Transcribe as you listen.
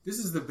This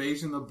is the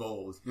Beige and the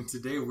Bold, and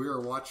today we are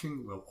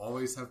watching We'll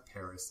Always Have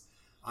Paris.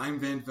 I'm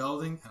Van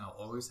Velding, and I'll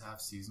always have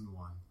Season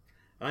 1.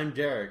 I'm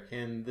Derek,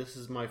 and this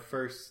is my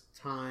first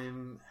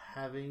time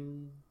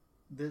having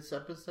this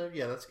episode.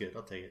 Yeah, that's good.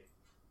 I'll take it.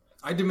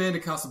 I demand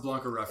a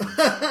Casablanca reference.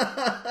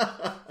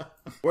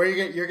 Where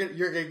you're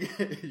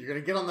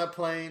gonna get on that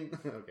plane?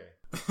 Okay.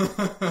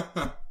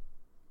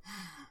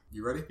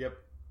 You ready? Yep.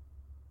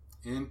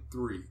 In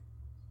 3,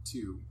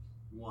 2,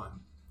 1,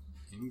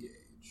 engage.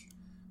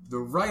 The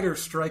writer's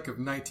strike of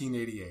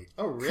 1988.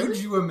 Oh, really? Could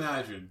you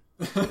imagine?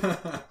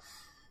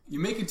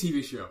 You make a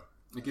TV show,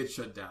 it gets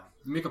shut down.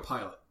 You make a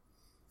pilot,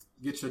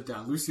 it gets shut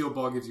down. Lucille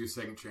Ball gives you a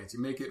second chance. You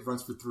make it,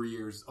 runs for 3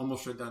 years,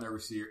 almost shut down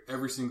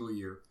every single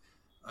year.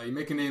 You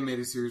make an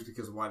animated series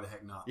because why the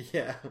heck not?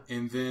 Yeah.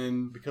 And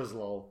then... because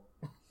lol.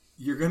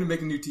 You're going to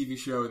make a new TV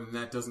show, and then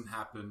that doesn't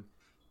happen.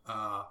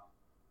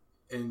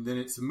 And then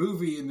it's a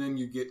movie, and then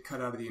you get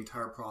cut out of the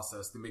entire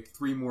process. They make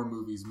 3 more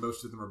movies.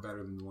 Most of them are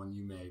better than the one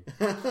you made.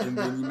 And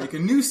then you make a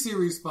new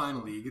series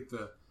finally. You get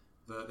the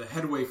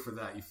headway for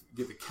that. You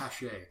get the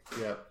cachet.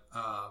 Yep.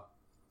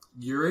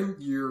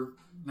 You're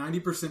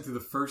 90% through the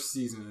first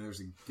season, and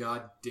there's a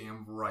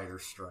goddamn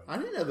writer's strike. I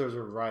didn't know there was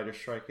a writer's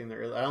strike in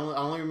there. I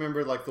only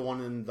remember like the one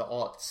in the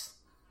aughts.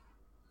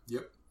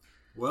 Yep.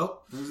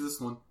 Well, there's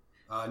this one.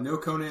 No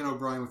Conan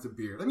O'Brien with a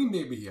beard. I mean,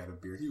 maybe he had a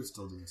beard. He was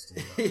still doing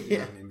stand-up. He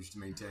had an image to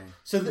maintain.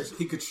 So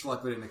he could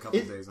schlep it in a couple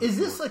of days. Is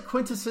this like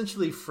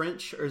quintessentially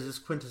French, or is this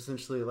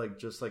quintessentially like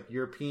just like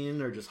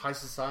European, or just high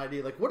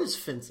society? Like, what is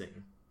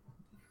fencing?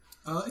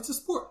 It's a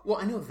sport. Well,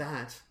 I know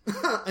that.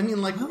 I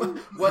mean, like,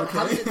 okay.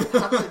 how did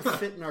it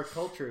fit in our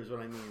culture? Is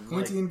what I mean.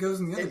 Pointy and goes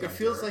in the other. It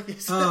feels like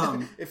it's.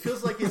 It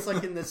feels like it's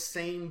like in the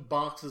same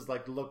box as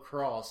like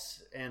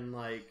lacrosse and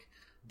like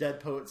Dead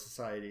Poet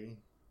Society.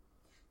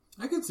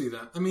 I can see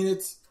that. I mean,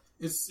 it's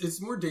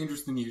more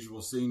dangerous than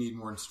usual, so you need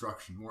more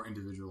instruction, more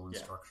individual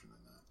instruction than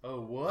that. Oh,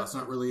 what? That's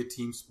not really a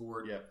team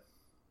sport. Yeah.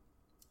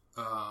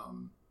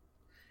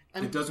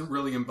 It doesn't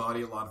really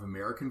embody a lot of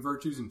American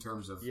virtues in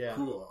terms of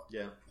cool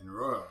and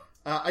raw.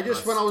 I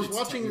when I was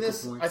watching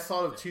this, points. I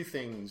thought of 2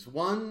 things.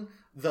 One,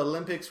 the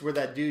Olympics where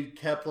that dude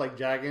kept like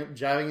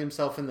jabbing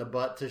himself in the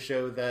butt to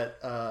show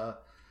that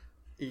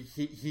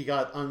he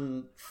got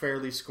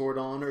unfairly scored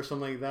on or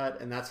something like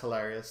that, and that's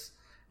hilarious.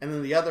 And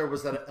then the other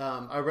was that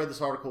I read this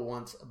article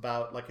once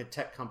about like a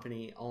tech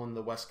company on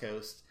the West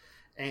Coast,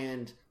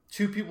 and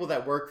 2 people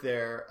that work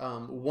there,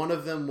 one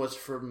of them was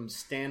from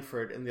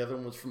Stanford and the other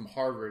one was from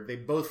Harvard. They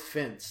both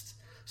fenced.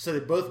 So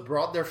they both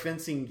brought their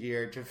fencing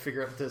gear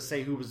to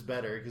say who was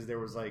better, because there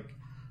was like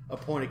a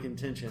point of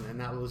contention, and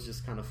that was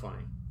just kind of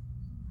funny.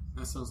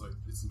 That sounds like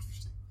it's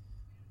interesting.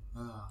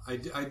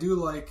 I do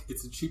like,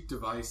 it's a cheap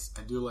device.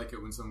 I do like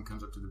it when someone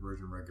comes up to the bridge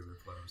in regular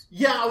clothes.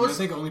 Yeah, I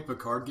think only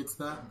Picard gets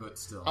that, but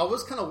still. I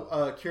was kind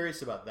of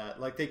curious about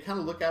that. Like, they kind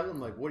of look at him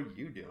like, what are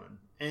you doing?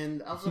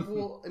 And I was like,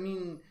 well, I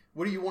mean,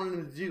 what do you want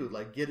him to do?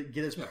 Like, get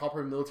his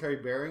proper military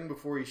bearing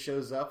before he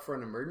shows up for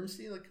an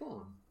emergency? Like, come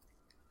on.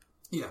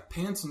 Yeah,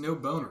 pants and no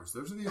boners.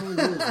 Those are the only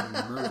rules in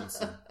an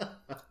emergency.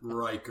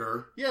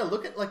 Riker. Yeah,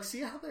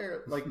 see how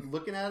they're, like,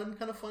 looking at him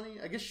kind of funny?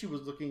 I guess she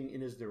was looking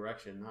in his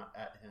direction, not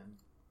at him.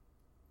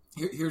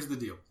 Here's the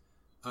deal.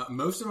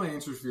 Most of my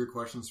answers for your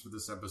questions for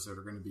this episode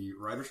are going to be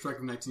Writer's Strike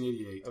of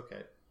 1988.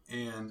 Okay.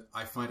 And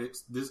I find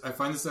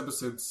this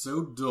episode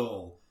so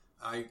dull.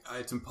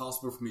 It's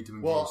impossible for me to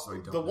engage. So I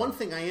don't. The one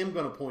thing I am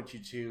going to point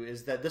you to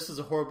is that this is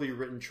a horribly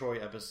written Choi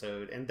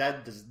episode, and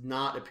that does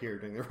not appear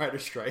during the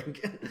writer's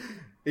strike.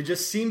 It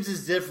just seems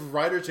as if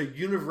writers are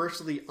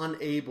universally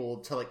unable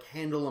to like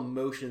handle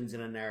emotions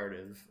in a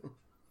narrative.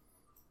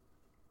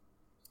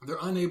 They're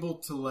unable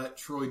to let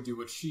Troy do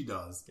what she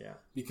does. Yeah.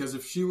 Because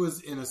if she was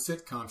in a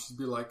sitcom, she'd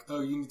be like,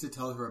 oh, you need to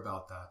tell her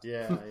about that.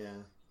 Yeah,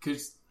 yeah.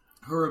 Because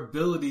her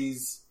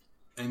abilities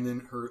and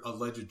then her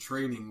alleged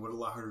training would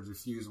allow her to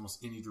diffuse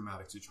almost any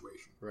dramatic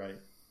situation. Right.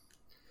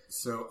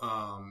 So,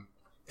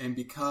 and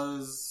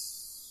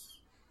because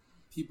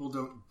people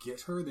don't get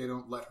her, they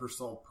don't let her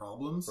solve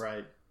problems.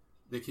 Right.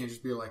 They can't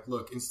just be like,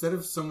 look, instead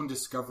of someone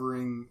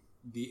discovering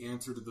the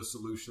answer to the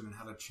solution and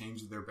how to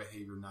change their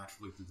behavior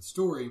naturally through the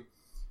story,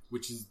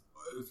 which is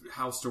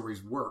how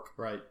stories work.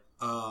 Right.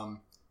 We're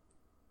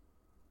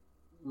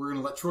going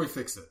to let Troy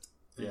fix it.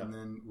 Yeah. And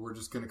then we're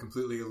just going to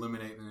completely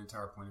eliminate an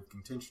entire point of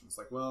contention. It's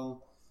like,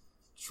 well,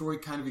 Troy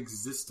kind of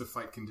exists to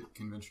fight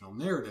conventional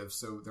narratives,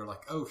 so they're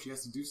like, oh, she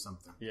has to do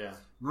something. Yeah.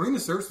 Marina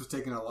Sirtis was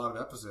taking a lot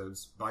of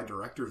episodes by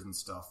directors and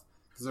stuff,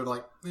 because they're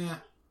like,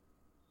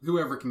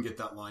 whoever can get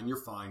that line, you're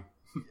fine.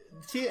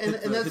 See,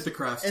 hit the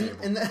craft table.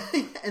 And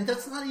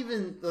that's not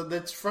even,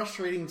 that's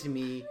frustrating to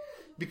me,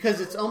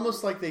 because it's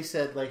almost like they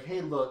said, like,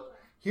 hey, look,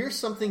 here's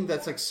something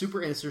that's like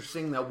super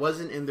interesting that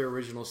wasn't in the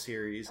original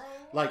series,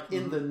 like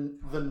in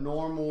the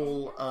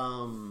normal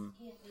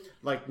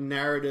like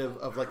narrative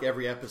of like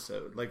every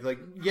episode. Like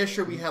yeah,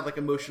 sure, we have like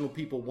emotional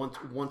people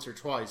once or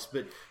twice,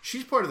 but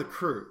she's part of the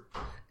crew,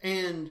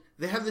 and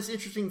they have this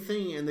interesting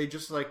thing, and they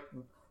just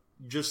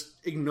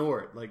ignore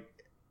it. Like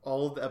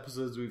all of the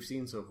episodes we've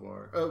seen so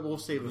far, we'll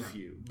save a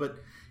few, but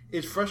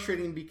it's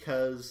frustrating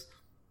because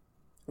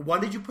Why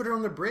did you put her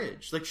on the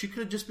bridge? Like, she could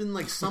have just been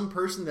like some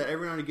person that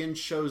every now and again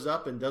shows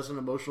up and does an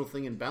emotional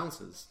thing and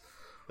bounces.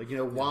 Like,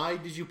 why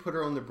did you put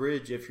her on the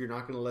bridge if you're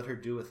not going to let her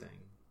do a thing?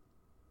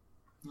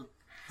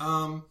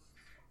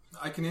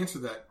 I can answer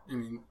that. I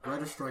mean,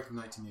 writer strike of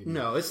 1980.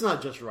 No, it's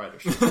not just writer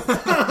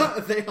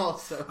strike. They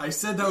also. I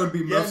said that would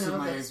be most of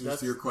my answers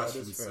to your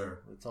questions, sir.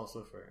 It's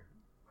also fair.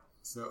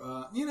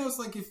 So, it's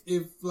like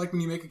if like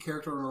when you make a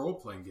character in a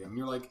role-playing game, and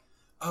you're like,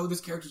 oh, this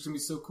character's going to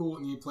be so cool,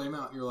 and you play him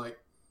out, and you're like,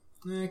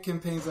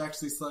 campaign's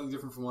actually slightly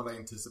different from what I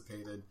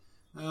anticipated.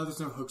 There's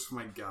no hooks for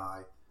my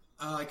guy.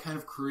 I kind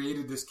of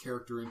created this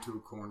character into a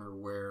corner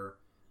where,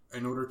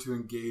 in order to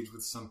engage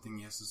with something,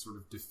 he has to sort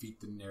of defeat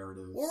the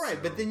narrative. All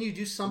right, but then you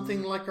do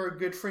something like our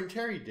good friend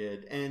Terry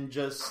did, and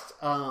just,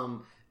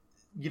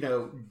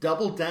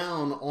 double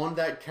down on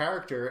that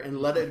character and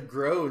let it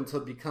grow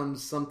until it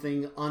becomes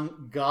something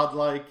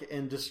ungodlike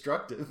and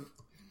destructive.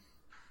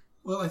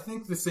 Well, I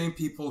think the same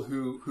people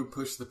who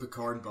push the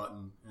Picard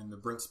button and the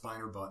Brent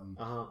Spiner button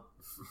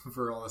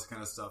for all this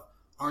kind of stuff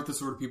aren't the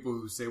sort of people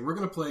who say, we're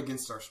going to play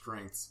against our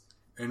strengths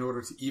in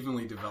order to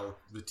evenly develop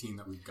the team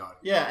that we've got.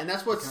 Yeah, and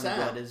that's what's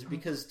sad is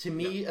because to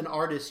me, an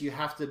artist, you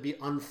have to be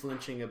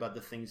unflinching about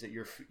the things that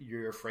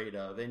you're afraid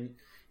of. And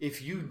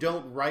if you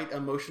don't write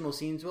emotional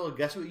scenes well,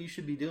 guess what you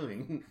should be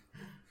doing?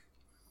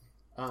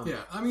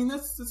 I mean,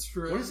 that's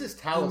true. What is this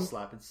towel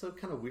slap? It's so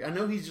kind of weird. I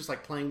know he's just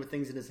like playing with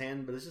things in his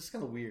hand, but it's just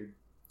kind of weird.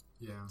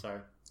 Yeah. Sorry.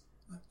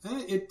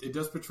 It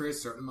does portray a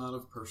certain amount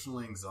of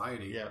personal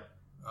anxiety. Yeah.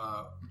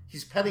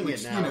 He's petting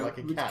it now like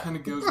a which cat. Which kind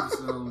of goes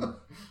with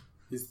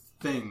his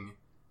thing.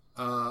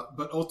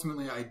 But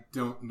ultimately, I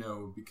don't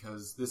know,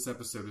 because this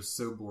episode is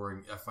so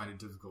boring, I find it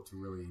difficult to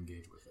really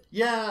engage with it.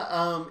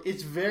 Yeah,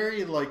 it's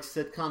very, like,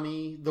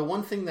 sitcom-y. The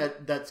one thing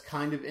that's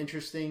kind of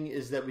interesting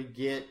is that we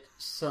get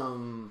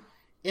some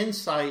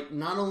insight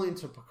not only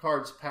into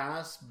Picard's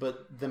past,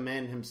 but the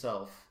man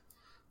himself.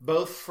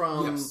 Both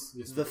from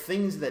the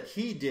things that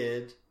he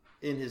did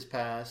in his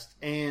past,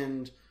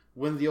 and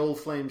when the old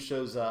flame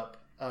shows up,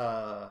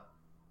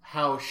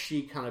 how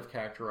she kind of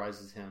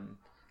characterizes him.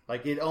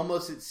 Like, it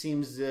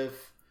seems as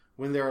if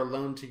when they're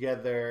alone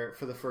together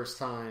for the first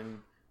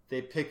time,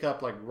 they pick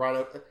up, like,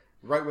 right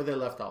where they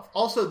left off.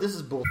 Also, this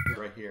is bullshit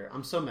right here.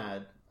 I'm so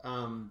mad.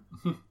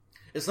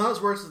 It's not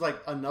as worse as, like,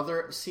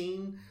 another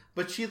scene,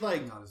 but she,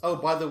 like,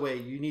 by the way,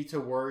 you need to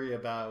worry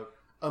about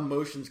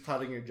emotions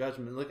clouding your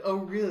judgment. Like, oh,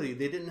 really?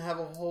 They didn't have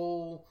a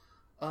whole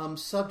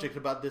subject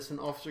about this in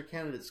Officer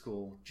Candidate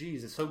School.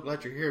 Jeez, I'm so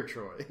glad you're here,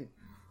 Troy.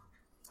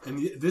 And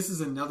this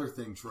is another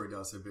thing Troy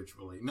does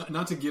habitually.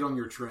 Not to get on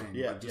your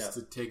train, but just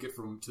to take it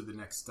to the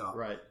next stop.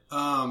 Right.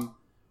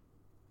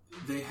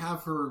 They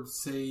have her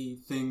say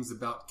things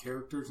about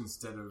characters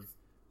instead of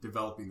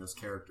developing those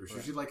characters.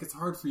 Right. She's like, it's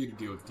hard for you to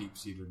deal with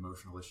deep-seated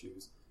emotional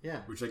issues. Yeah.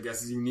 Which I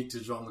guess is unique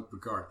to Jean-Luc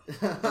Picard.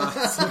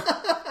 That's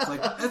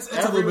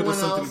a little bit of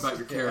something about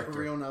your character.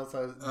 Everyone else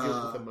deals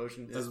with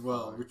emotion as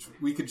well, which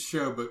we could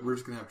show, but we're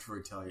just going to have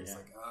Troy tell you. It's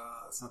like,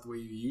 it's not the way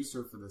you use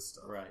her for this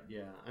stuff. Right,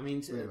 yeah. I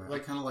mean, anyway,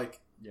 like, kind of like...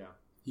 Yeah,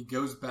 he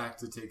goes back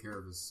to take care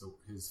of his.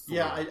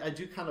 Yeah, I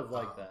do kind of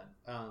like that.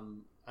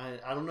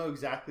 I don't know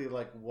exactly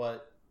like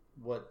what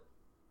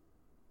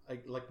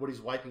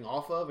he's wiping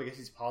off of. I guess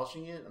he's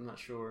polishing it. I'm not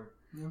sure.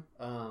 Yeah.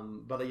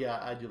 But yeah,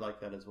 I do like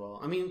that as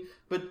well. I mean,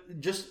 but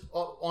just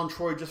on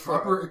Troy, just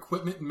proper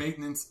equipment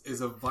maintenance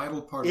is a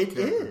vital part of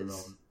character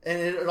development.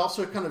 And it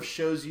also kind of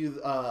shows you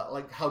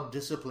like how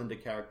disciplined a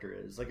character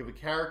is. Like if a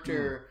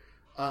character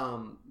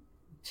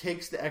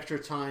takes the extra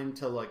time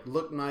to like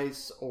look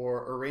nice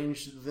or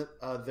arrange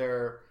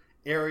their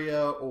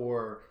area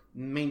or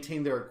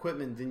maintain their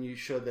equipment, then you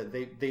show that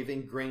they've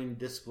ingrained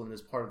discipline as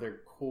part of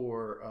their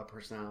core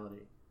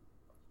personality.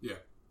 Yeah.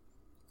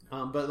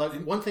 But like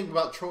one thing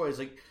about Troy is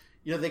like,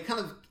 they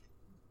kind of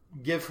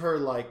give her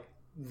like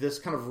this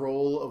kind of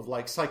role of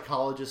like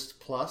psychologist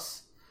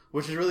plus,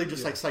 which is really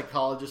just like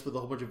psychologist with a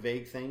whole bunch of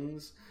vague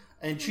things.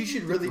 And she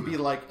should really be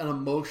like an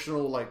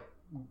emotional like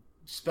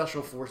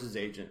special forces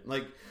agent.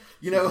 Like,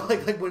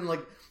 like when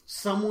like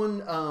someone,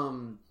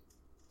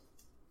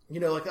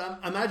 like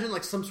imagine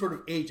like some sort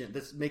of agent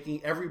that's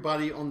making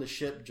everybody on the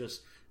ship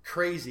just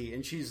crazy,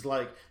 and she's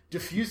like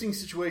diffusing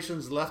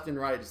situations left and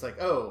right. It's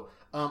like,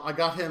 I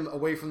got him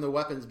away from the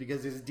weapons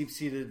because there's a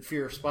deep-seated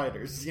fear of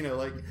spiders.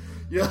 Like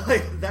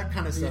that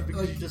kind of stuff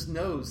because he just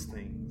knows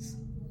things.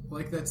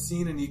 Like that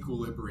scene in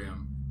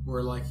Equilibrium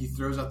where like he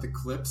throws out the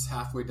clips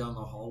halfway down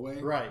the hallway,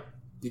 right?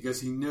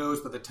 Because he knows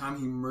by the time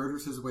he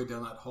murders his way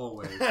down that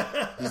hallway,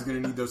 he's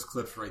going to need those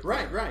clips right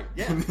there. Right,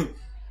 yeah.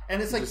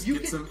 And it's like you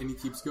gets them and he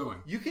keeps going.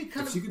 You could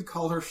if you could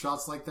call her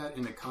shots like that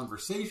in a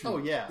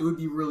conversation, it would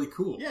be really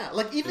cool. Yeah,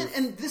 like even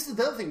and this is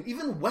the other thing.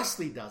 Even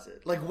Wesley does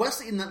it. Like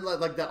Wesley in that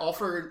like that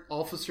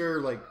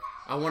officer like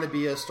I want to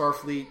be a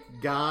Starfleet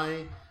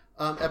guy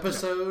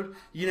episode.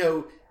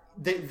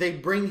 They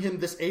bring him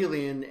this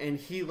alien and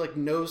he like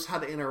knows how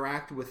to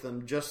interact with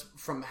them just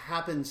from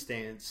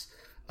happenstance.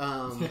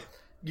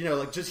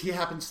 Like just he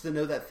happens to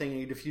know that thing and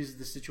he diffuses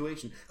the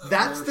situation.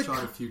 That's the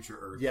shot of future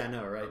Earth. Yeah,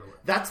 no, right.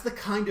 That's the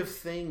kind of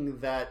thing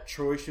that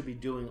Troy should be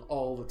doing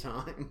all the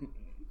time.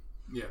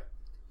 Yeah.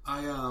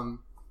 I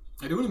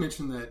do want to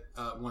mention that,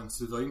 one,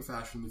 civilian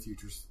fashion in the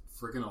future is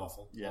freaking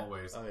awful. Yeah.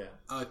 Always. Oh,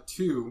 yeah.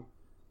 Two,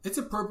 it's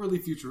appropriately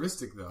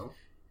futuristic, though.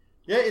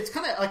 Yeah, it's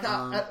kind of like...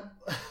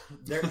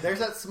 there's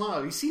that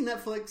smile. You see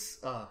Netflix?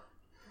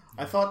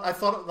 I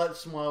thought that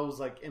smile was,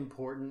 like,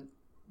 important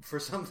for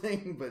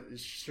something, but it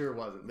sure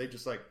wasn't. They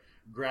just, like,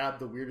 grabbed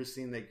the weirdest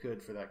scene they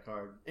could for that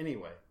card.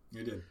 Anyway.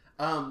 They did.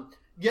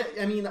 Yeah,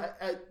 I mean,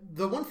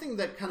 the one thing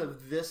that kind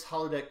of this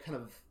holodeck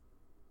kind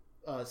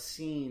of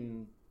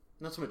scene,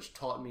 not so much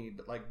taught me,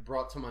 but like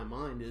brought to my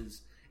mind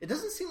is it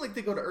doesn't seem like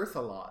they go to Earth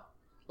a lot.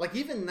 Like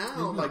even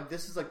now, like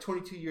this is like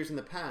 22 years in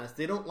the past,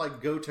 they don't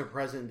like go to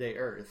present day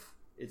Earth.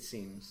 It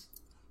seems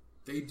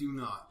they do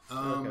not.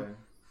 Okay.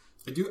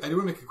 I do want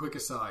to make a quick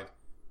aside.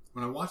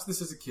 When I watched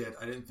this as a kid,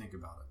 I didn't think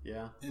about it.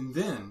 Yeah. And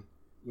then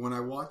when I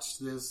watched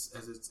this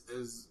as a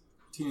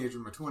teenager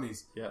in my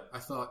 20s, I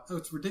thought, oh,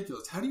 it's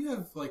ridiculous. How do you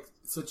have like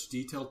such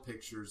detailed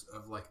pictures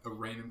of like a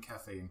random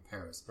cafe in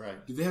Paris?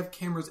 Right. Do they have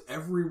cameras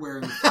everywhere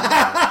in the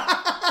cafe?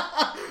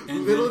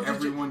 And then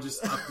everyone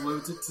just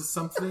uploads it to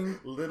something?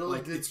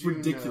 It's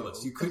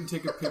ridiculous. You couldn't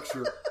take a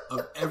picture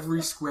of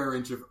every square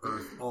inch of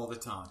Earth all the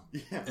time.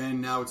 Yeah.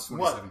 And now it's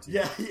 2017.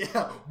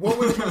 Yeah. What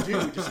would you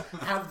do? Just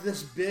have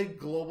this big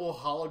global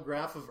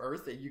holograph of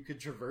Earth that you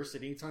could traverse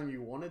at any time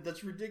you wanted?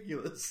 That's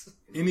ridiculous.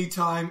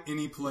 Anytime,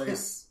 any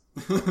place.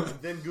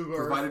 Then Google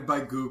provided Earth.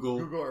 by Google.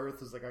 Google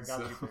Earth is like, I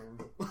got you,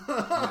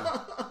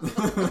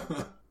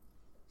 man.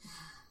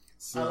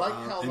 So, I like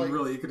how, and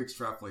really, you could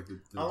extrapolate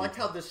the I like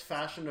how this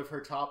fashion of her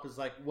top is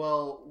like,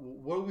 well,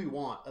 what do we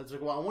want? It's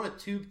like, well, I want a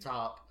tube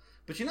top,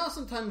 but you know,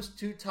 sometimes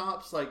tube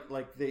tops like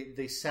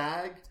they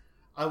sag.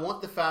 I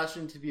want the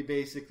fashion to be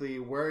basically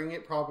wearing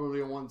it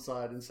properly on one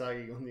side and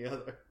sagging on the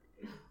other.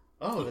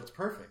 Oh, that's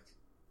perfect.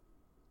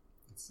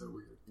 It's so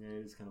weird. Yeah,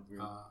 it is kind of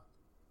weird.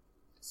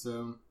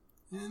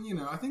 And, you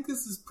know, I think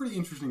this is pretty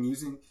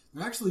interesting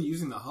they're actually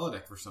using the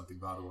holodeck for something,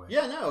 by the way.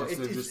 Yeah, no,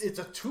 it's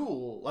a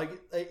tool.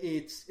 Like,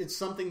 it's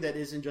something that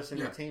isn't just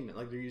entertainment.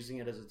 Like, they're using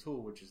it as a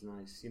tool, which is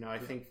nice. You know, I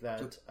think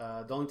that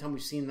the only time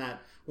we've seen that,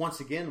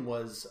 once again,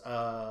 was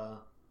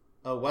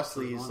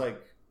Wesley's,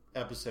 like,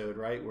 episode,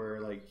 right?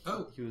 Where, like,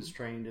 he was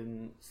trained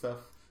and stuff.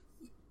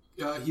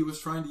 He was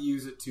trying to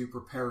use it to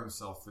prepare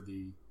himself for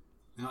the...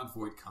 Not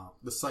void comp.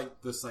 The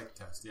psych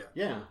test,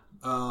 Yeah.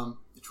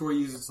 Choi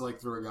uses it to,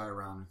 like, throw a guy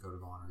around in Code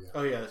of Honor,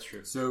 Oh, yeah, that's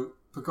true. So,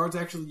 Picard's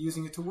actually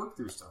using it to work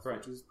through stuff,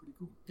 which is pretty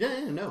cool.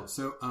 Yeah, no.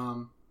 So,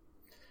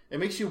 it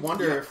makes you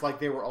wonder if, like,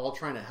 they were all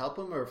trying to help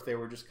him, or if they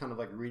were just kind of,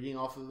 like, reading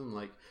off of him,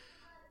 like...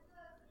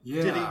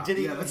 Yeah.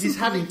 He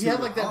had,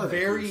 like, that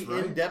very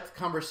in-depth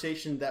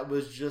conversation that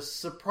was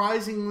just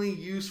surprisingly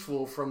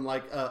useful from,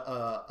 like,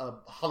 a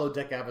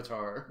holodeck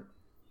avatar.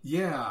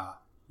 Yeah,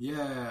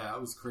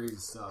 that was crazy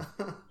stuff.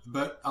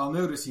 But I'll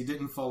notice he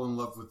didn't fall in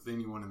love with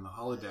anyone in the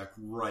holodeck,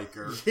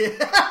 Riker.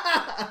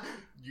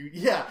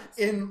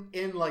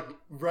 In like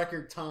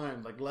record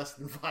time, like less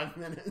than 5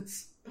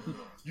 minutes.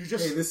 Hey,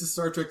 this is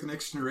Star Trek: The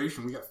Next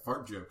Generation. We got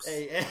fart jokes.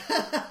 Hey.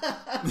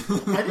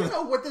 I didn't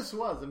know what this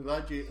was. I'm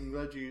glad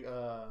you.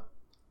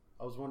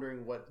 I was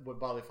wondering what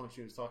bodily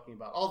function he was talking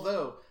about.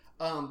 Although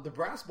the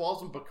brass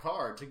balls in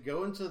Picard to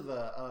go into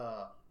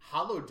the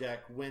holodeck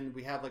when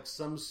we have like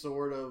some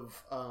sort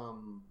of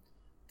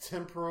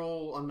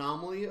temporal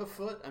anomaly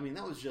afoot. I mean,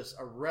 that was just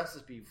a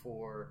recipe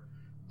for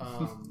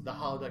the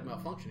holodeck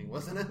malfunctioning,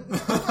 wasn't it?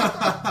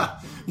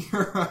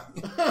 You're right.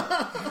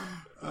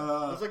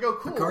 I was like, oh,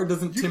 cool. Picard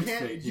doesn't tempt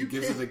fate. He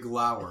gives it a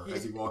glower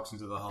as he walks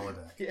into the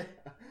holodeck. Yeah.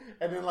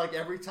 And then, like,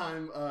 every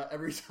time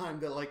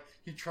that, like,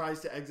 he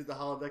tries to exit the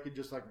holodeck, it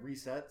just, like,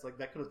 resets. Like,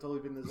 that could have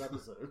totally been this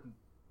episode.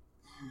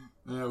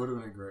 Yeah, it would have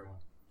been a great one.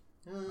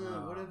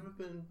 What have it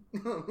been? I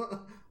don't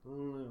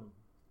know.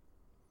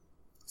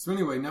 So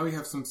anyway, now we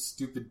have some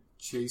stupid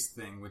chase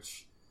thing,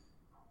 which,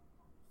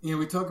 you know,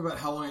 we talk about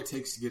how long it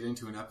takes to get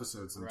into an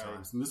episode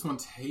sometimes, and this one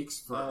takes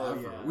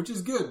forever, which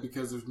is good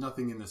because there's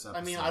nothing in this episode.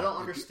 I mean, I don't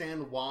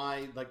understand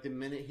why, like, the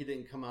minute he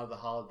didn't come out of the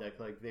holodeck,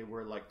 like, they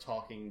were, like,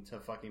 talking to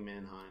fucking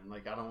Mannheim.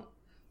 Like, I don't...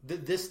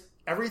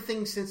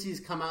 everything since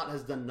he's come out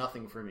has done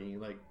nothing for me.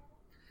 Like,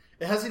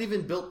 it hasn't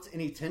even built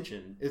any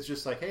tension. It's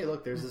just like, hey,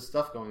 look, there's this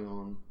stuff going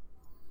on.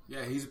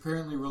 Yeah, he's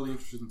apparently really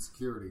interested in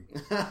security.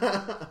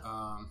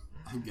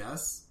 I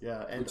guess.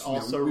 Yeah, and which,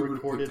 also we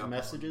recorded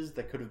messages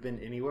that could have been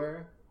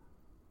anywhere.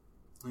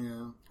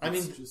 Yeah. I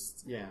mean,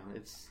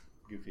 it's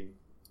goofy.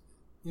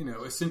 You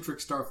know, eccentric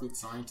Starfleet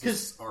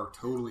scientists are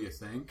totally a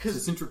thing.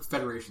 Eccentric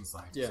Federation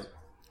scientists. Yeah.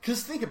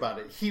 Because think about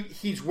it.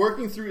 He's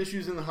working through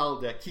issues in the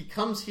holodeck. He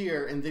comes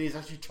here, and then he's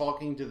actually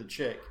talking to the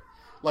chick.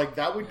 Like,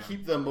 that would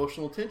keep the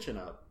emotional tension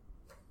up.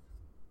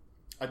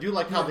 I do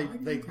like how they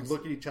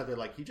look at each other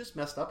like, he just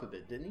messed up a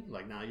bit, didn't he?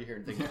 Like, now you're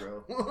hearing things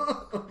grow.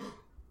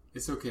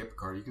 It's okay,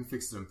 Picard. You can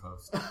fix it in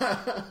post.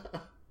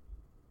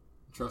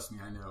 Trust me,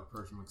 I know.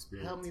 Personal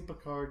experience. Help me,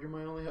 Picard. You're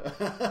my only...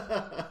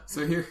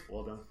 So here...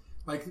 Well done.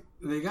 Like,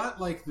 they got,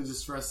 like, the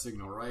distress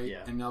signal, right?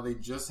 Yeah. And now they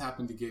just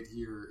happen to get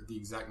here the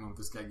exact moment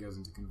this guy goes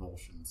into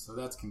convulsions. So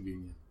that's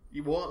convenient.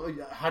 Well,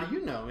 how do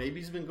you know? Maybe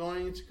he's been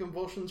going into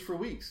convulsions for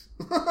weeks.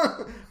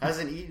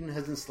 Hasn't eaten,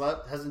 hasn't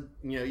slept, hasn't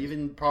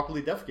even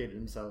properly defecated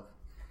himself.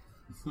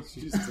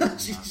 He's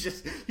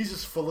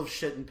just full of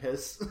shit and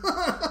piss.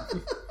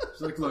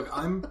 She's like, look,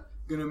 I'm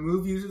gonna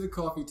move you to the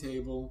coffee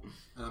table,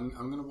 and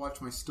I'm gonna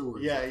watch my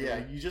story. Yeah, okay?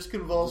 Yeah. You just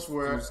convulse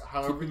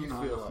however you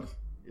feel like.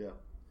 Yeah.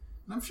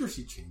 And I'm sure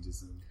she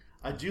changes them.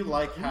 I do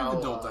like how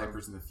adult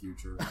diapers in the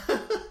future.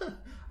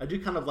 I do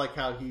kind of like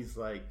how he's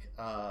like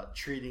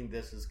treating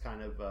this as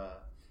kind of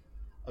a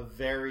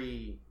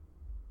very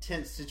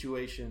tense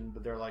situation,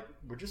 but they're like,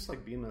 we're just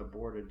like being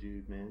aboard a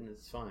dude, man.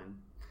 It's fine.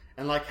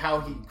 And like how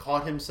he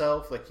caught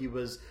himself, like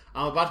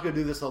I'm about to go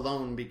do this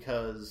alone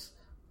because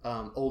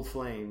old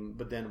flame,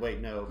 but then wait,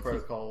 no,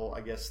 protocol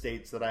I guess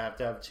states that I have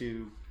to have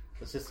 2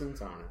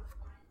 assistants on it.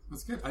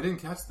 That's good. I didn't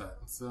catch that.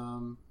 It's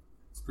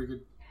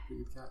pretty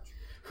good catch.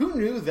 Who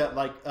knew that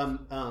like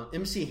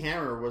MC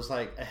Hammer was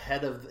like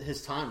ahead of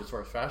his time as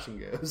far as fashion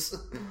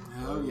goes?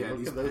 Oh yeah,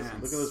 look at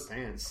those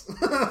pants.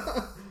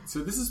 So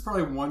this is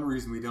probably one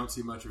reason we don't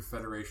see much of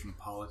Federation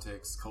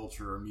politics,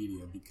 culture, or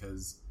media,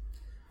 because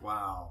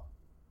wow,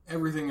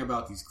 everything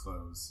about these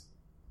clothes.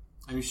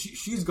 I mean,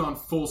 she's gone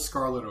full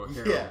Scarlett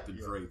O'Hara with the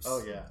drapes.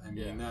 Oh yeah, I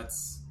mean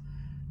that's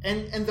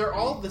and they're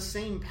all the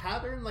same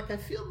pattern. Like I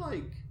feel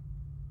like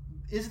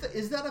is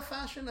that a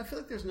fashion? I feel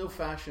like there's no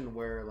fashion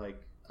where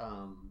like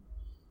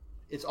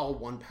it's all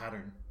one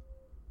pattern.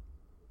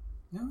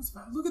 No, it's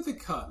fine. Look at the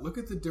cut. Look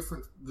at the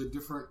different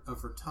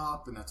of her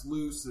top, and that's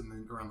loose, and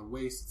then around the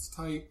waist it's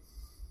tight,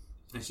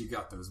 and she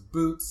got those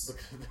boots.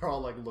 They're all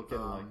like looking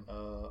like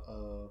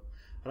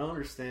I don't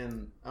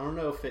understand. I don't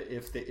know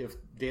if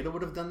Data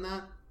would have done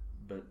that,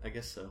 but I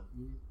guess so.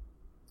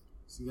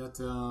 So you got.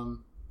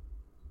 I'm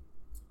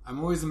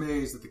always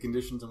amazed at the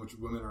conditions in which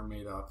women are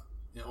made up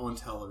on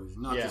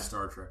television, not just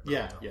Star Trek.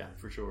 But yeah,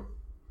 for sure.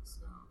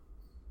 So.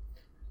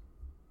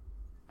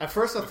 At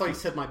first, I thought you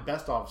said my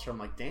best officer. I'm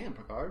like, damn,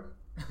 Picard.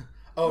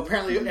 Oh,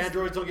 apparently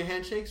androids don't get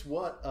handshakes?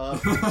 What?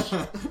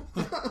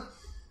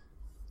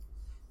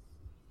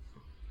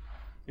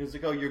 He was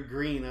like, oh, you're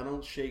green. I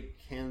don't shake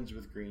hands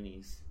with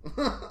greenies.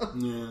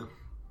 Yeah.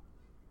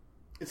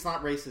 It's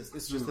not racist.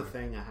 It's just a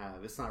thing I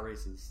have. It's not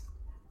racist.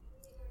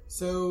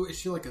 So, is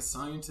she like a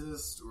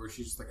scientist, or is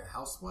she just like a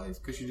housewife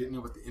because she didn't know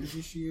about the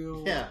energy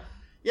shield? Yeah.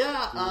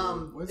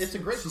 It's a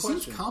great question. She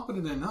seems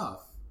competent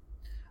enough.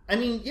 I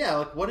mean, yeah,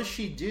 like, what does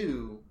she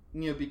do?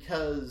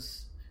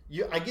 Because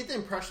I get the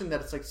impression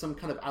that it's like some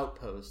kind of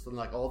outpost, and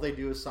like all they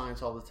do is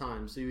science all the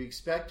time. So you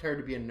expect her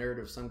to be a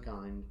nerd of some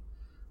kind,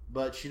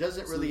 but she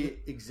doesn't really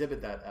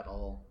exhibit that at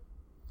all.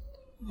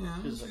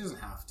 Yeah, she doesn't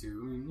have to.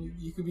 I mean,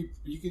 you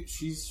could.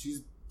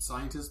 She's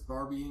scientist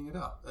Barbieing it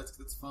up.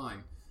 That's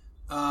fine.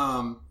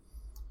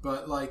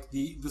 But like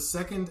the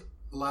second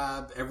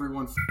lab,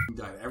 everyone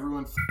died.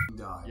 Everyone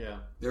died. Yeah.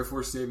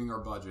 Therefore, saving our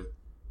budget.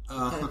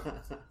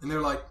 And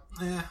they're like,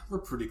 we're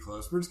pretty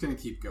close. We're just going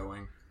to keep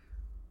going.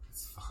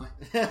 It's fine.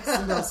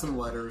 Send out some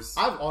letters.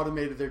 I've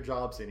automated their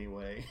jobs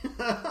anyway.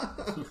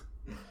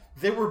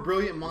 They were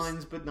brilliant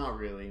minds, but not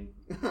really.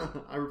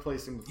 I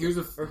replaced them with here's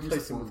a form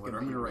letter.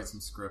 I'm going to write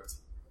some script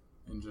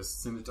and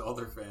just send it to all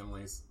their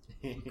families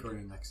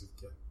according to Next of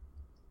Kin.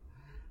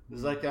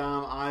 It's like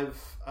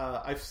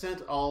I've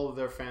sent all of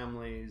their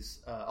families,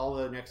 all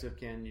the next of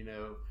kin,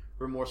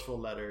 remorseful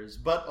letters.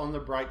 But on the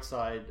bright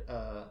side,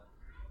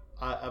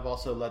 I've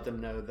also let them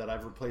know that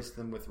I've replaced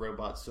them with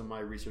robots, so my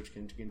research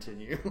can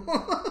continue.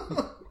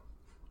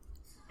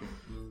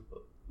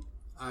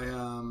 I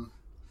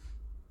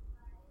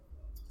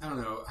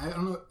don't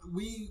know.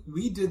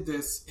 We did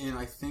this in,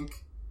 I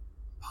think,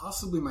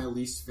 possibly my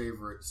least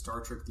favorite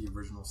Star Trek: The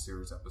Original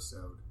Series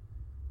episode.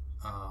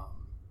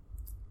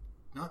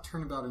 Not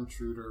Turnabout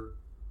Intruder,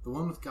 the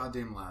one with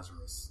goddamn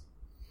Lazarus.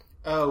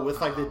 Oh,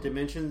 with like the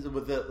dimensions,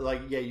 with the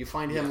you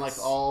find him like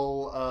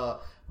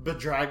all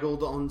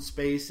bedraggled on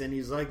space, and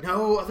he's like,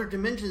 "No, other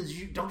dimensions.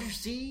 Don't you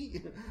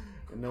see?"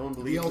 And no one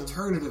believes the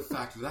alternative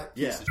factor. That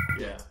piece of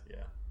shit.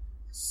 Yeah.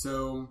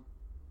 So,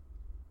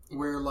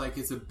 where like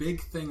it's a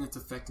big thing that's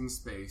affecting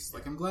space.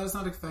 Like I'm glad it's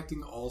not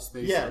affecting all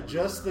space. Yeah,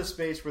 just the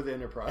space where the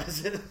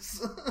Enterprise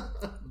is.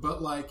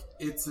 But like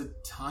it's a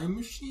time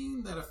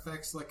machine that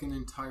affects like an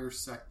entire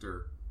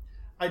sector.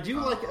 I do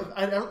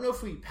I don't know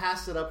if we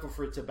passed it up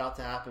before it's about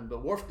to happen,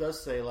 but Worf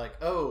does say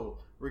like, "Oh,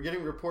 we're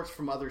getting reports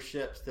from other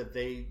ships that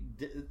they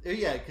did,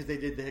 because they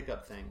did the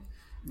hiccup thing."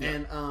 Yeah.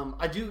 And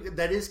I do,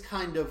 that is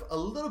kind of a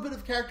little bit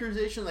of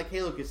characterization, like,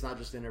 hey, look, it's not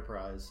just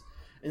Enterprise.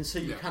 And so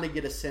you kind of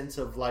get a sense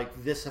of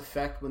like this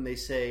effect when they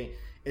say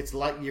it's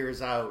light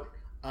years out.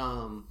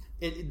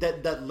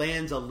 That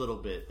lands a little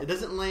bit. It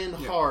doesn't land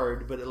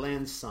hard, but it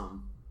lands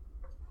some.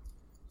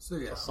 So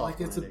yeah,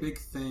 like it's a big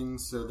thing,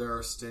 so there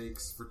are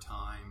stakes for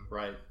time.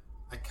 Right.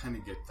 I kind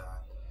of get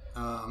that.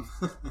 I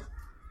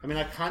mean,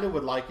 I kind of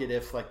would like it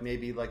if, like,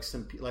 maybe like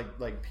some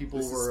like people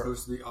this were is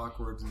supposed to be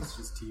awkward and it's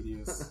just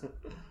tedious.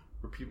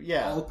 People,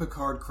 all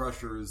Picard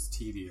Crusher is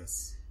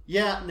tedious.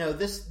 Yeah, no,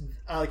 this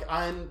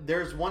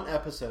there's one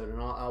episode,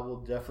 and I will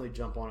definitely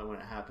jump on it when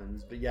it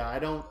happens. But yeah, I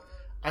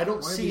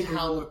don't see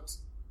how.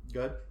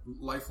 Good.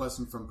 Life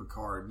lesson from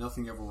Picard.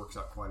 Nothing ever works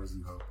out quite as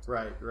you hoped.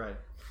 Right.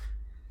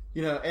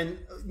 And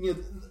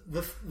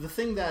the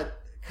thing that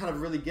kind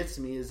of really gets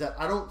me is that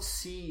I don't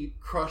see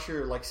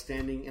Crusher like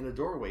standing in a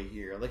doorway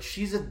here. Like,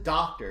 she's a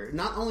doctor.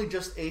 Not only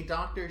just a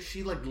doctor,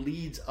 she like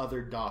leads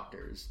other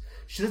doctors.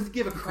 She doesn't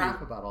give a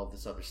crap about all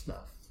this other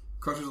stuff.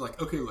 Crusher's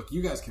like, okay, look,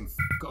 you guys can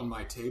on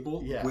my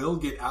table. Yeah. We'll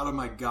get out of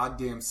my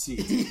goddamn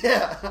seat.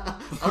 Yeah.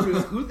 I mean,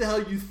 who the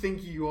hell you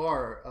think you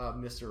are,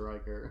 Mr.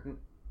 Riker?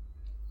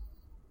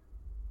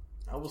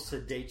 I will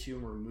sedate you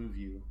and remove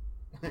you.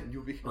 And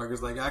you'll be...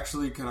 Riker's like,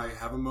 actually, can I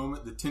have a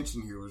moment? The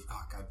tension here was,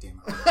 oh, god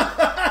damn it.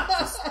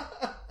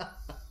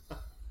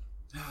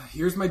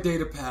 Here's my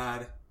data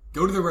pad.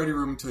 Go to the ready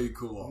room until you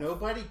cool off.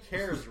 Nobody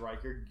cares,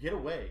 Riker. Get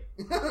away.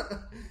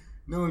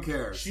 No one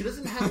cares. She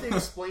doesn't have to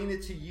explain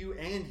it to you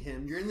and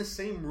him. You're in the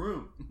same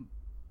room.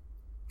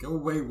 Go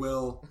away,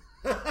 Will.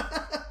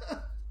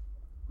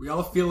 We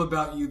all feel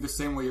about you the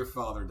same way your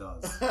father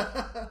does.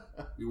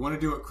 We want to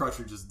do what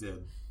Crusher just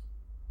did.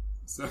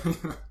 So...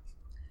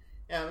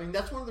 Yeah, I mean,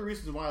 that's one of the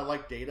reasons why I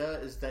like Data,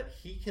 is that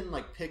he can,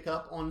 like, pick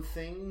up on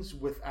things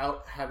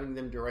without having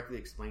them directly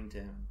explained to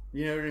him.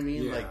 You know what I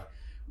mean? Yeah. Like,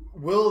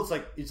 Will, it's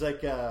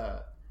like,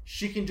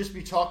 she can just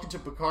be talking to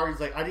Picard.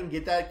 He's like, I didn't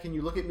get that. Can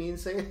you look at me and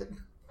say it?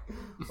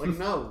 Like,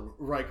 no,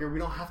 Riker, we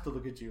don't have to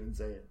look at you and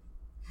say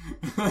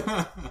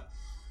it.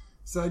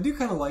 So I do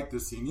kind of like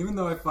this scene, even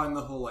though I find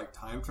the whole, like,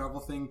 time travel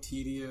thing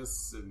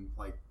tedious and,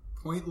 like,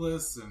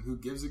 pointless, and who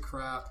gives a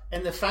crap.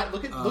 And the fact,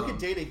 look at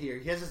Data here.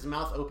 He has his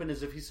mouth open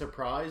as if he's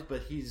surprised,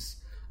 but he's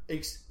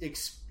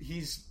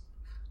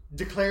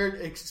declared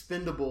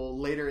expendable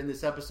later in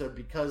this episode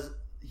because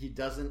he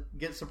doesn't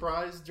get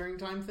surprised during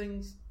time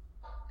things.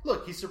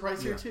 Look, he's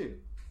surprised here too.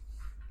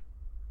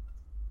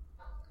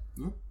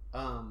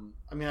 I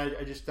mean,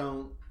 I just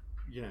don't.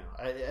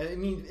 I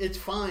mean, it's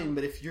fine,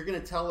 but if you're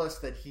going to tell us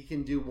that he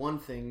can do one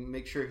thing,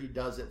 make sure he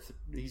does it.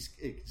 He's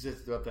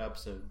exists throughout the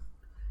episode.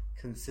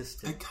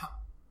 Consistent.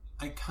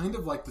 I kind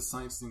of like the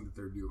science thing that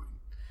they're doing.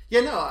 Yeah,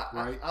 no,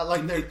 right? I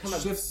like they're kind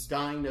of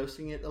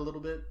diagnosing it a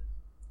little bit.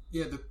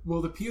 Yeah, the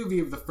POV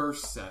of the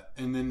first set,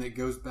 and then it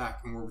goes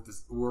back, and we're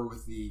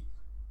with the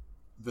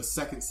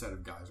second set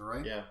of guys,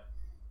 right? Yeah,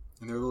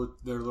 and they're a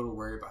little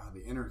worried about how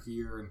they enter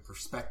here, and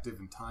perspective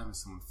and time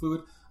is somewhat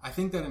fluid. I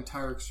think that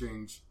entire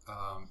exchange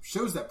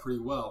shows that pretty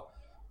well.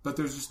 But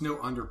there's just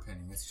no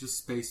underpinning. It's just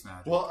space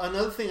magic. Well,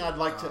 another thing I'd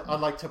like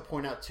to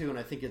point out too, and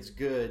I think it's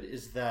good,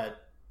 is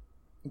that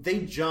they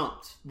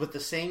jumped with the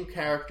same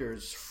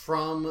characters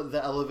from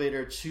the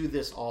elevator to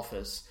this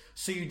office.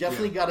 So you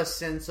definitely got a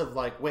sense of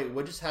like, wait,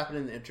 what just happened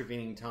in the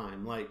intervening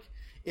time? Like,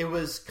 it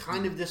was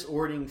kind of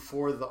disorienting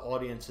for the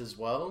audience as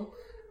well.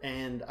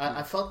 And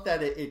I felt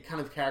that it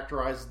kind of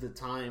characterized the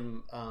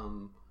time,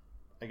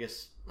 I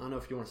guess, I don't know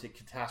if you want to say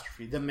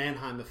catastrophe, the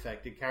Mannheim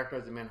effect. It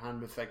characterized the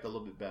Mannheim effect a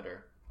little bit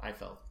better, I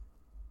felt.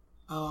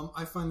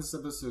 I find this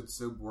episode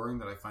so boring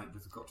that I find it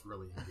difficult to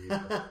really engage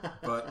with.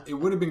 But it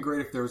would have been great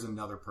if there was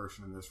another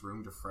person in this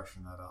room to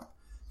freshen that up.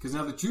 Because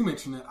now that you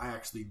mention it, I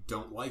actually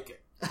don't like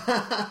it.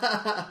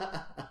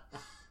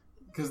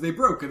 Because they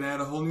broke and they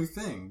had a whole new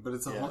thing. But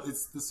it's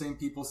it's the same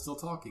people still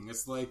talking.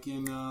 It's like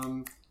in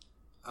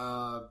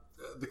the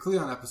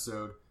Cleon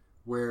episode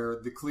where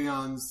the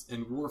Cleons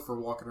and Worf are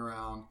walking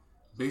around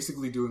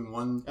basically doing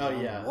one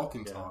walk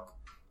and talk.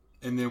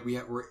 And then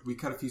we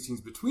cut a few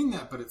scenes between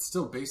that, but it's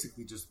still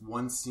basically just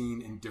one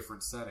scene in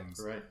different settings.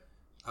 Right.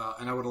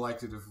 And I would have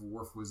liked it if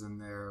Worf was in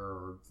there,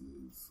 or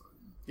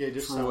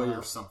just Troy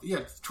or something. Yeah,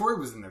 if Troy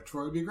was in there.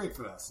 Troy would be great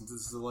for that, since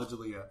this is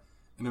allegedly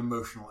an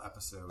emotional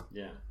episode.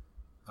 Yeah.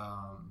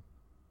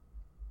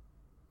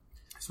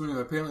 So anyway,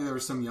 apparently there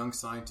was some young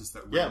scientist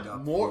that rigged up.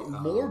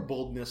 More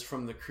boldness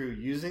from the crew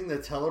using the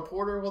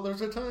teleporter while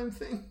there's a time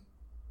thing.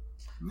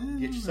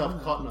 Get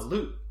yourself caught in a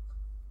loop.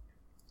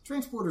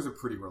 Transporters are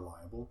pretty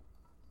reliable.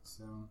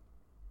 So,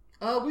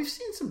 we've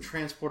seen some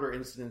transporter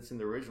incidents in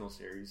the original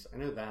series. I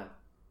know that.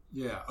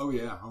 Yeah. Oh,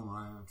 yeah. Oh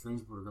my.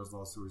 Transporter goes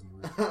lost stories in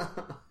the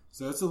original.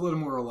 So it's a little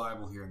more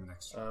reliable here in the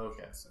next generation. Oh,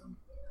 okay.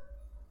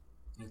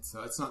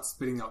 So it's not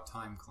spitting out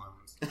time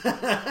clones.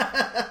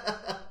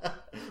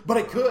 But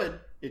it could.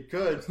 It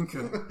could.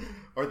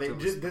 Or did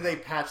they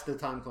patch the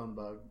time clone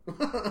bug?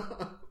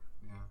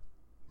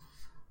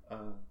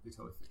 They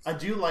totally fixed it. I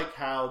do like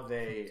how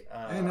they...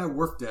 and now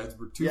Worf deads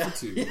were 2 for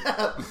 2.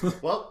 Yeah.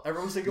 Well,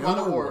 everyone's thinking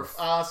about Worf.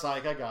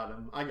 Psych, I got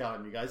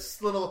him, you guys.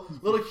 Little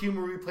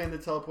humor we play in the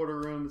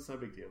teleporter room. It's no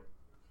big deal.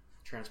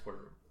 Transporter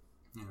room.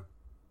 Yeah.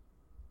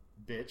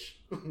 Bitch.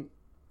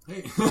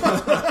 Hey.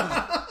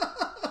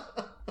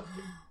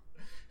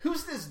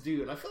 Who's this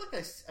dude? I feel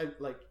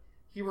like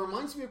he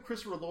reminds me of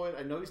Christopher Lloyd.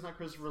 I know he's not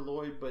Christopher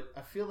Lloyd, but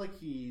I feel like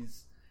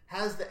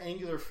has the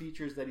angular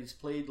features that he's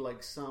played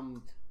like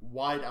some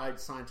wide-eyed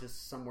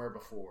scientist somewhere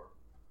before.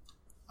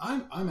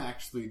 I'm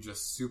actually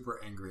just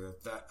super angry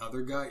that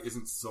other guy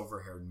isn't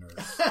silver-haired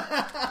nurse.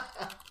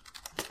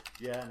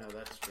 Yeah, no,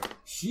 that's true.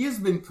 She has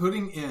been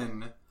putting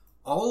in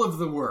all of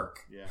the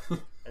work. Yeah.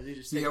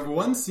 So you have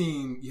one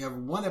scene, you have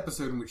one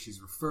episode in which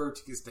she's referred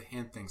to, gets to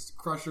hand things to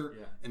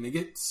Crusher, and they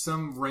get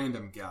some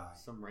random guy.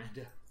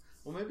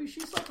 Well, maybe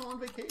she's like on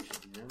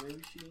vacation. You know,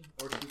 maybe she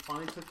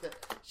finally took that.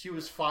 She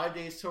was 5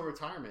 days till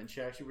retirement. And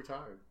she actually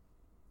retired.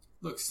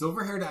 Look,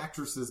 silver-haired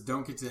actresses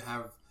don't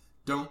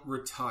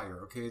retire.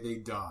 Okay, they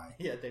die.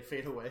 Yeah, they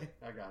fade away.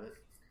 I got it.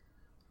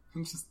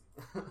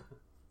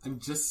 I'm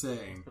just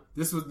saying.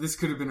 This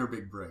could have been her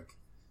big break.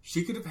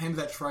 She could have handed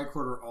that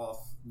tricorder off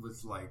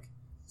with like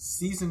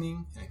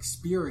seasoning and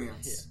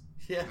experience,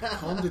 and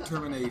calm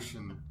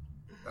determination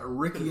that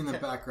Ricky in the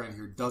background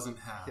here doesn't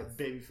have. Yeah,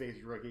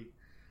 babyface Ricky.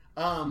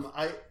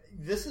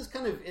 This is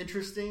kind of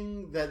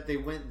interesting that they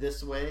went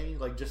this way,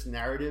 like just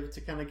narrative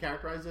to kind of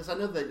characterize this. I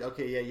know that,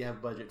 okay, yeah, you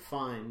have budget,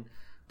 fine.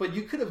 But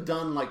you could have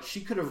done, like,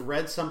 she could have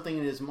read something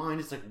in his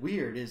mind. It's like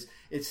weird.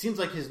 It seems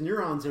like his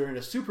neurons are in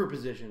a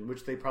superposition,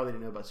 which they probably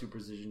didn't know about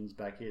superpositions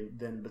back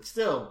then. But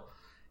still,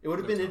 it would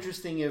have been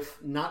interesting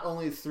if not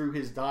only through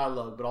his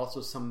dialogue, but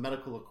also some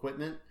medical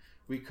equipment,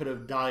 we could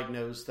have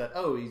diagnosed that,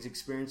 oh, he's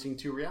experiencing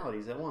two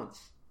realities at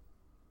once.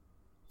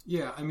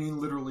 Yeah, I mean,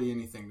 literally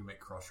anything to make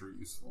Crusher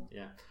useful.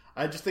 Yeah.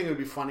 I just think it would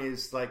be funny.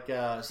 It's like,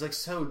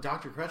 so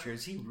Dr. Crusher,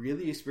 is he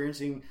really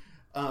experiencing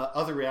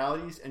other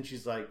realities? And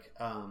she's like,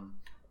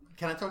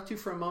 can I talk to you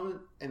for a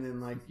moment? And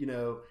then, like, you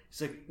know, it's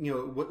like, you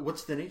know,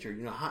 what's the nature?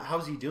 You know,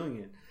 how's he doing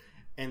it?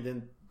 And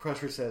then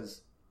Crusher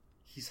says,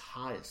 he's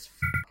high as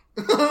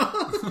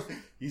f***.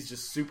 He's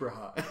just super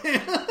high.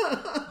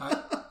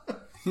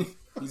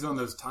 He's on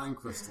those time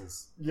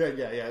crystals.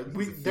 Yeah.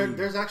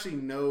 There's actually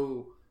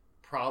no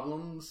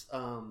problems.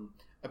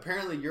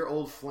 Apparently your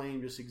old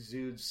flame just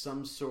exudes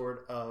some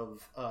sort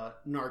of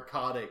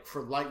narcotic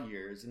for light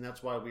years, and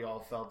that's why we all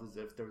felt as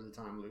if there was a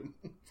time loop.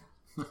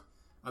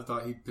 I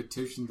thought he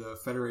petitioned the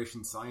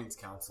Federation Science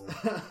Council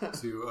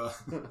to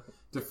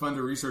fund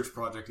a research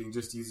project and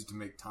just use it to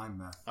make time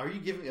math. Are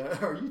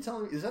you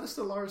telling me, is that a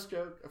Stellaris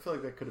joke? I feel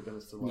like that could have been a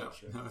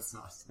Stellaris joke. No, it's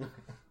not.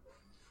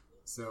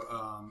 So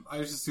I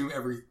just assume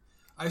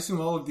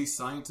all of these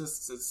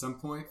scientists at some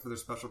point for their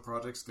special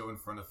projects go in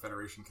front of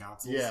Federation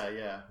councils.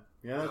 Yeah,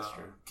 that's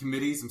true.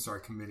 Committees.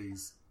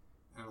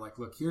 And like,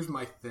 look, here's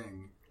my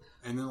thing.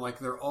 And then like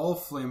they're all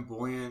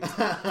flamboyant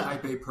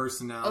type A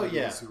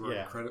personalities who are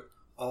incredible.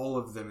 All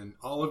of them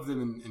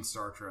in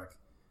Star Trek.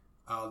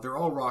 They're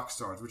all rock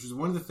stars, which is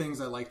one of the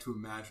things I like to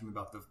imagine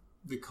about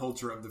the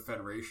culture of the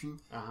Federation,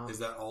 is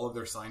that all of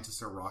their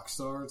scientists are rock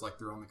stars. Like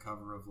they're on the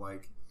cover of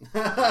like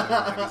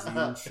magazine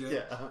and shit.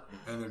 Yeah.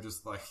 And they're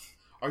just like,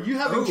 are you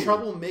having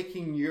trouble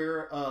making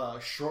your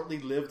shortly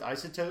lived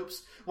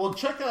isotopes? Well,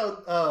 check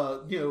out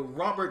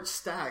Robert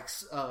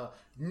Stack's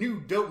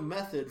new dope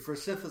method for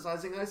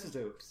synthesizing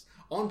isotopes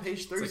on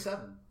page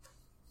 37.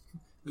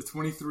 The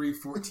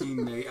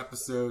 2314 May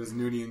episode is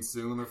Noonie and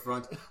Sue on the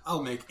front.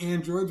 I'll make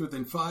androids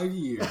within 5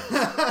 years.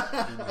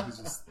 And he's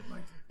just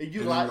like, 5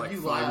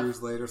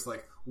 years later, it's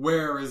like,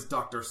 where is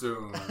Dr.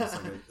 Soon?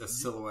 It's like a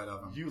silhouette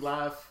of him. You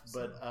laugh,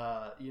 but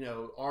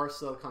our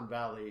Silicon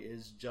Valley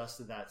is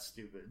just that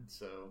stupid.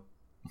 So,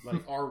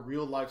 like, our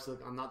real life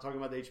Silicon. I'm not talking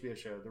about the HBO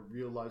show. The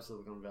real life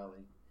Silicon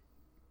Valley.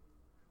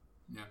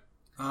 Yeah.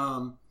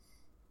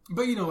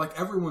 But, like,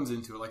 everyone's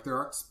into it. Like, there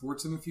are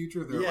sports in the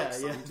future. There are,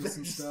 scientists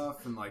and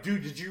stuff. And, like...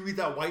 Dude, did you read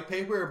that white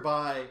paper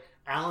by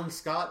Alan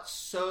Scott?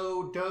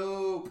 So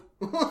dope.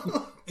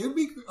 It would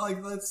be,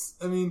 like,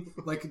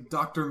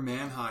 Dr.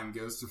 Mannheim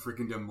goes to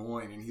freaking Des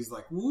Moines, and he's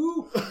like,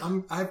 woo,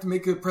 I have to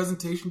make a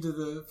presentation to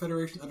the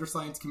Federation Under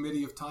Science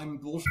Committee of Time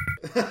and Bullshit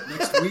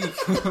next week.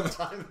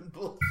 Time and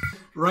bullshit.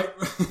 Right.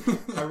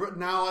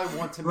 Now I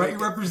want to write your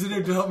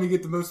representative to help me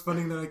get the most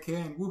funding that I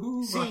can.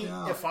 Woohoo! See,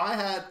 if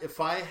I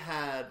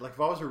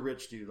was a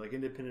rich dude, like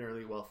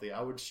independently wealthy,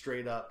 I would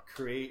straight up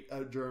create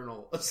a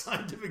journal, a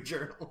scientific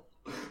journal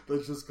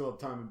that's just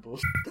called Time and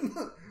Bullshit.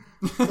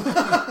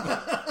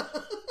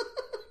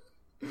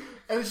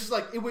 And it's just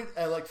like it would,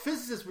 like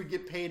physicists would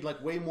get paid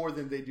like way more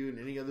than they do in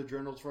any other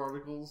journals for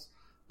articles,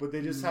 but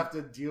they just have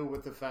to deal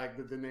with the fact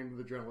that the name of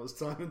the journal is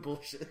Time and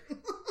Bullshit.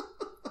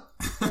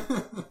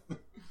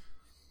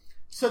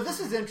 So this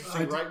is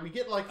interesting, right? We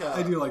get like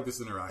I do like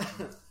this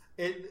interaction.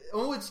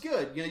 It's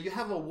good. You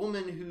have a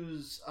woman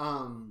who's,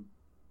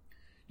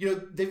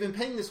 they've been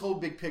painting this whole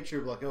big picture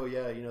of like, oh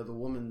yeah, the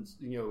woman's,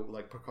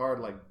 like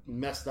Picard, like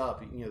messed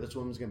up. This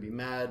woman's gonna be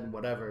mad and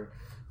whatever,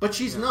 but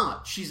she's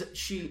not.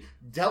 She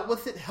dealt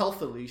with it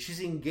healthily.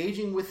 She's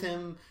engaging with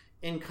him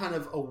in kind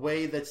of a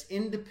way that's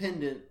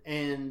independent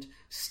and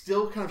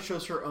still kind of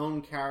shows her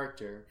own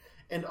character.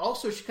 And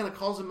also, she kind of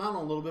calls him out on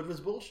a little bit of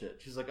his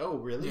bullshit. She's like, "Oh,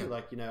 really? Yeah.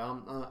 Like, you're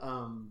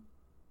going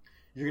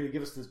to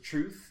give us the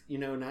truth?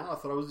 Now I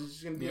thought I was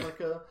just going to be like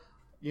a,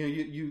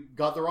 you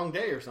got the wrong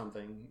day or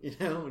something.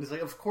 And it's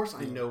like, of course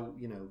I know.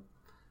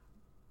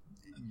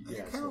 I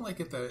kind of like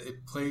it that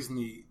it plays in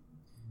the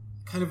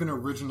kind of an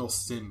original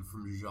sin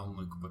from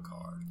Jean-Luc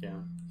Picard. Yeah,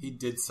 he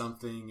did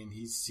something, and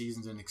he's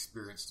seasoned and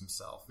experienced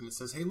himself, and it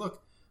says, "Hey,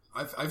 look.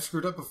 I've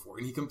screwed up before,"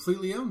 and he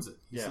completely owns it.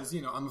 He says,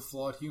 I'm a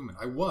flawed human.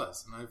 I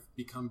was, and I've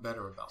become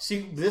better about it.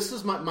 See, this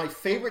is my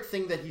favorite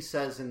thing that he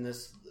says in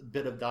this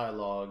bit of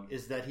dialogue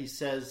is that he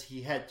says he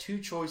had two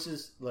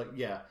choices,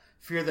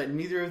 fear that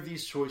neither of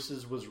these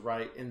choices was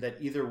right and that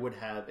either would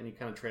have, and he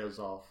kind of trails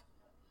off.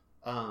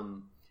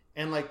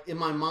 And like in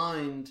my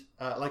mind,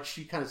 like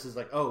she kind of says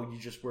like, "Oh, you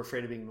just were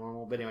afraid of being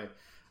normal." But anyway,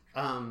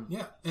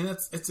 yeah, and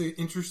it's an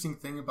interesting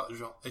thing about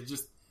Jean. It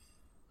just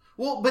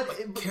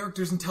but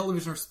characters in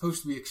television are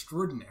supposed to be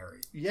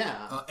extraordinary.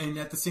 Yeah, and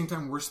at the same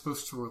time, we're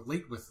supposed to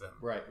relate with them.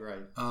 Right.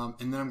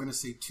 And then I'm going to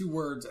say 2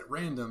 words at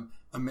random: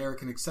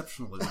 American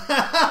exceptionalism.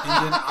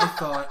 And then I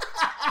thought,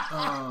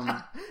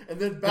 and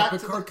then back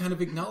Picard kind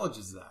of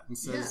acknowledges that and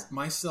says,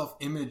 "My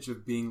self-image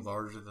of being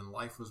larger than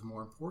life was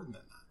more important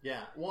than that."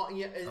 Yeah. Well,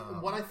 yeah.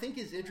 What I think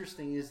is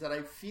interesting is that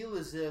I feel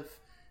as if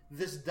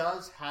this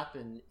does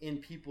happen in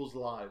people's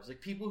lives,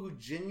 like people who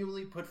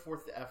genuinely put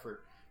forth the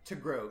effort to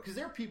grow. Because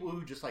there are people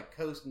who just like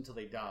coast until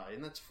they die,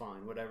 and that's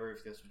fine, whatever,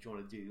 if that's what you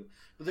want to do.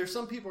 But there's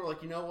some people who are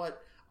like, you know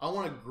what? I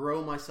want to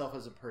grow myself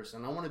as a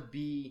person. I want to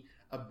be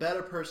a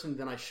better person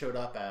than I showed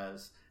up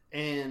as.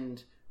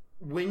 And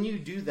when you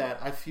do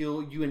that, I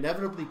feel you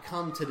inevitably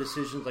come to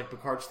decisions like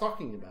Picard's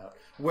talking about,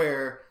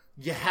 where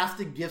you have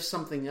to give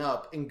something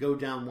up and go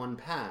down one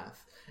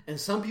path. And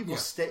some people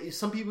stay.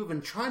 Some people have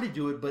been trying to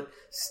do it, but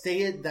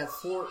stay at that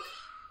fork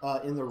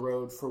in the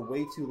road for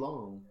way too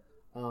long.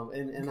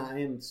 And I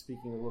am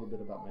speaking a little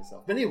bit about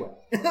myself, but anyway.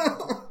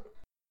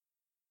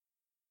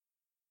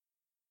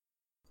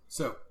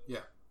 So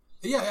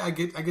I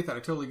get that. I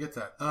totally get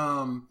that.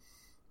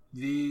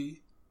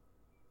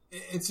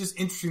 It's just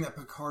interesting that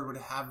Picard would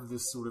have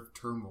this sort of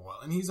turmoil,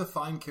 and he's a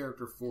fine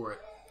character for it.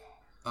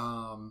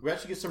 We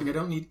actually get some. Like I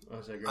don't need.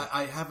 Oh, sorry,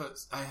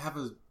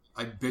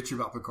 I bitch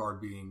about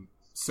Picard being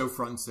so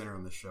front and center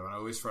on the show, and I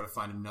always try to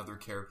find another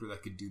character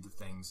that could do the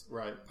things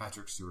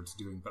Patrick Stewart's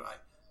doing, but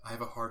I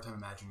have a hard time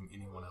imagining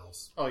anyone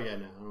else. Oh yeah,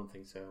 no, I don't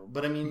think so.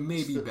 But I mean,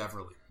 maybe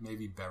Beverly.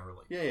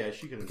 Yeah,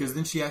 she could. Because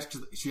then she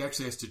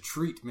actually has to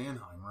treat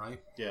Mannheim,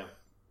 right? Yeah.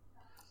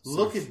 So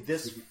look at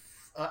this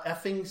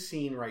effing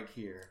scene right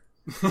here.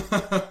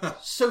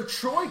 So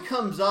Choi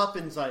comes up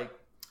and's like,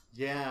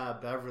 "Yeah,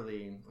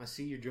 Beverly, I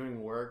see you're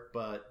doing work,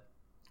 but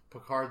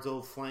Picard's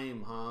old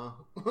flame, huh?"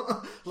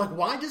 Like,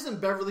 why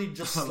doesn't Beverly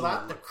just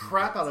slap the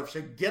crap out of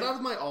her? Get out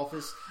of my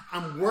office.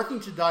 I'm working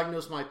to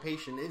diagnose my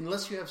patient,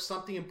 unless you have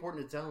something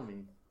important to tell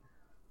me.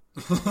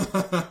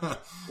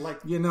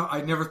 Like,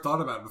 I never thought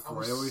about it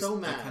before. I was so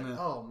mad.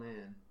 Oh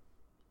man.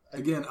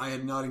 Again, I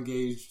had not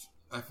engaged.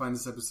 I find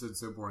this episode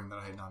so boring that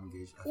I had not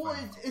engaged.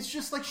 It's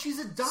just like she's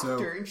a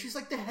doctor, and she's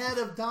like the head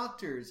of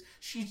doctors.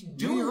 She's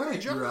doing her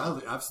job. You're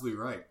absolutely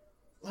right.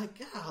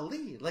 Like,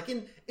 golly. Like,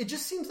 and it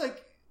just seems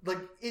like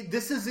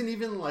this isn't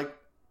even like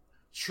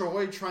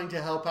Choi trying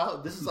to help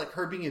out. This is like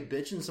her being a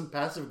bitch in some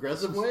passive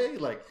aggressive way.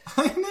 Like,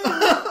 I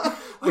know.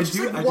 I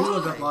do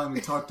love that line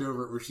we talked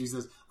over it where she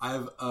says, "I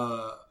have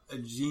a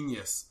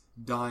genius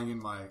dying in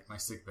my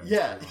sick bed."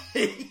 Yeah,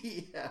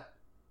 yeah.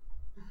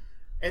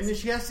 And then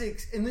she has to,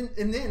 and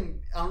then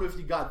I don't know if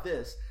you got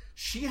this.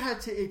 She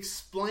had to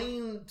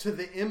explain to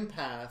the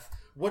empath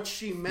what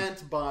she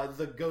meant by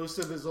the ghost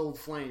of his old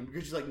flame,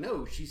 because she's like,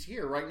 "No, she's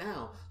here right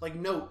now." Like,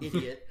 "No,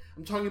 idiot.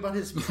 I'm talking about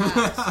his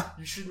past.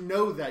 You should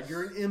know that.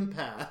 You're an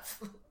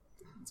empath."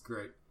 It's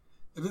great.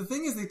 And the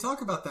thing is, they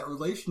talk about that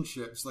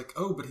relationship. It's like,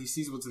 "Oh, but he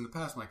sees what's in the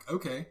past." I'm like,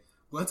 okay,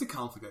 well, that's a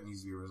conflict that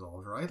needs to be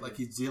resolved, right? Like,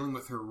 he's dealing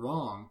with her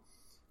wrong.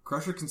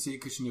 Crusher can see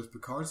it because she knows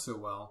Picard so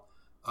well.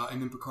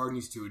 And then Picard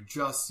needs to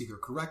adjust, see her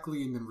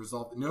correctly, and then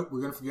resolve it. Nope, we're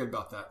going to forget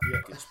about that.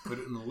 Yeah. Just put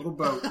it in a little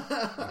boat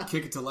and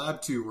kick it to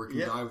Lab 2 where it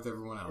can die with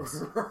everyone else.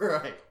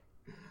 Right.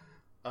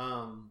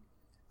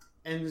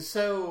 And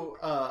so,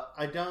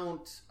 I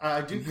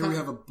do here we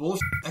have a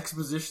bullshit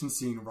exposition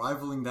scene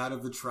rivaling that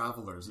of the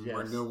Travelers,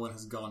 where no one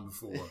has gone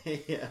before.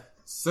 Yeah.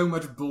 So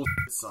much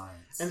bullshit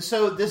science. And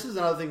so this is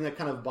another thing that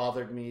kind of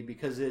bothered me,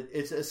 because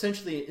it's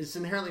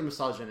inherently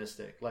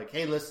misogynistic. Like,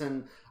 "Hey,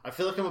 listen, I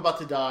feel like I'm about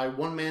to die.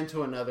 One man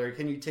to another.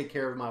 Can you take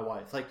care of my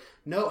wife?" Like,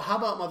 no, how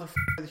about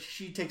motherfucker,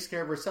 she takes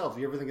care of herself?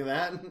 You ever think of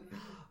that?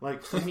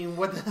 Like, I mean,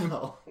 what the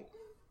hell?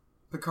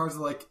 Picard's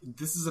like,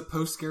 "This is a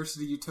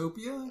post-scarcity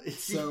utopia,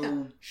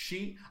 so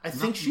I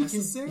think she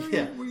necessary? Can.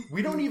 Yeah,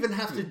 we don't even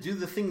have to do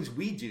the things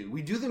we do.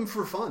 We do them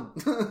for fun.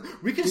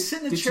 We can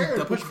sit in a chair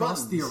and push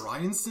buttons." The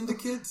Orion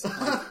Syndicate?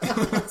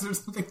 Like, is there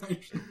something I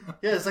should know?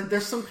 Yeah, it's like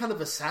there's some kind of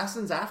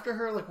assassins after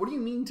her. Like, what do you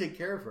mean take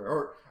care of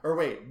her? Or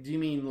wait, do you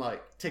mean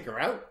like take her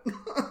out?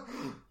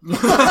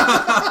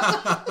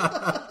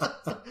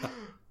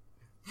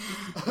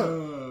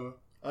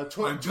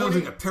 I'm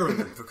building a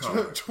pyramid,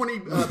 Picard. 20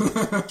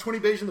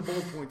 beige in the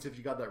bullet points if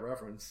you got that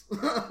reference.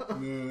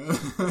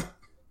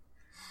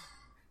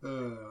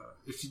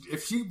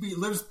 If she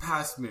lives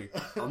past me,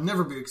 I'll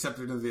never be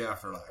accepted into the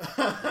afterlife.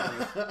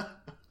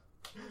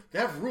 They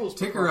have rules.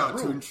 Take her out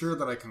to ensure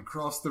that I can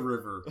cross the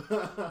river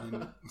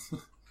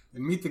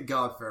and meet the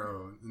God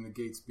Pharaoh in the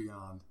gates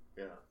beyond.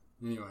 Yeah.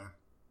 Anyway.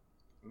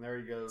 And there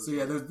he goes. So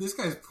yeah, this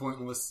guy's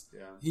pointless.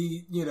 Yeah.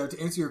 He, to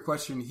answer your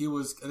question, he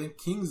was, I think,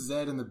 King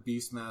Zed and the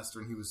Beastmaster,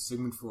 and he was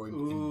Sigmund Freud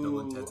in Bill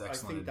and Ted's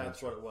Excellent Adventure. I think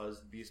that's what it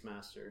was,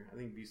 Beastmaster. I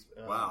think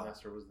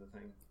Beastmaster was the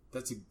thing.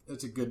 That's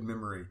a good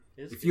memory.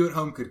 If you at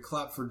home could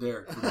clap for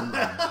Derek for remembering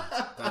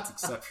that, that's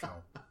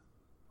exceptional.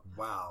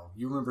 Wow.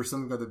 You remember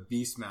something about the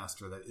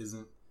Beastmaster that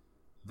isn't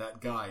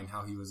that guy and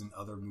how he was in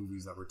other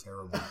movies that were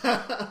terrible.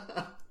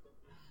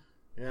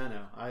 Yeah, I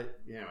know.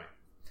 Anyway.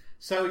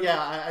 So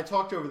yeah, I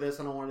talked over this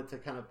and I wanted to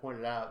kind of point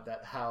it out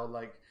that how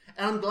like,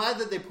 and I'm glad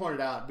that they pointed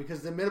out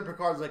because the minute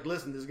Picard's like,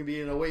 listen, there's gonna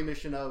be an away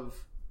mission of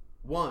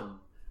 1,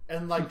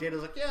 and like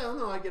Data's like, yeah,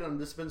 no, I get them,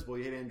 dispensable.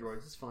 You hate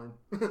androids, it's fine.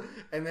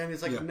 And then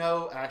it's like,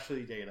 no,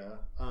 actually, Data,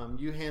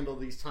 you handle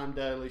these time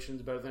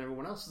dilations better than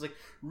everyone else. It's like,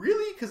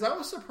 really? Because I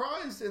was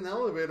surprised in the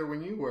elevator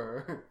when you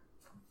were.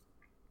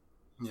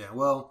 Yeah,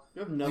 well,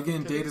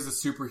 again, Data's a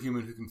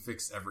superhuman who can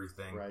fix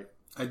everything. Right.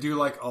 I do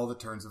like all the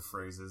turns of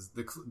phrases,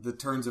 the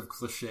turns of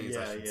cliches.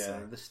 I should say.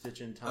 The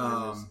stitch in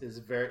time is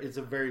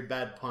a very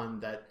bad pun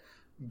that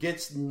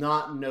gets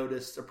not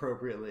noticed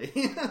appropriately.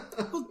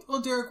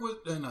 well,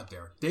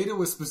 Data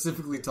was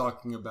specifically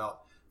talking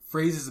about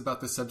phrases about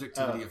the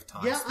subjectivity of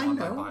time. Yeah,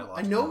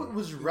 I know it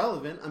was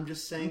relevant. I'm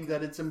just saying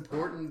that it's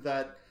important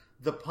that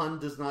the pun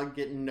does not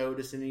get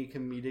noticed in any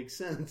comedic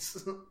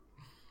sense.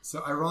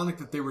 So ironic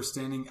that they were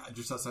standing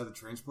just outside the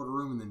transporter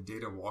room, and then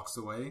Data walks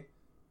away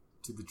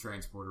to the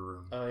transporter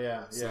room. Oh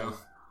yeah, yeah.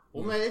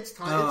 Well, man, it's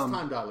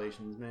time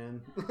dilations,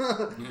 man.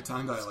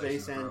 Time dilations,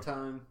 space and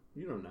time.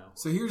 You don't know.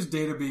 So here's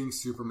Data being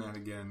Superman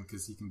again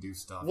because he can do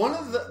stuff. One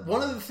of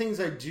the things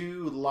I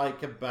do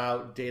like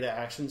about Data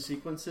action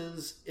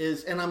sequences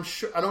is, and I'm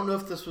sure I don't know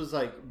if this was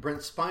like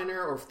Brent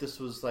Spiner or if this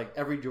was like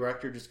every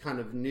director just kind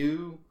of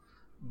knew,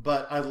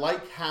 but I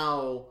like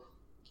how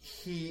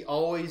he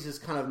always is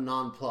kind of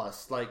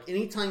nonplussed. Like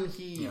anytime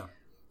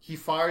he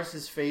fires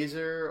his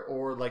phaser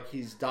or like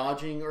he's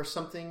dodging or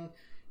something,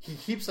 he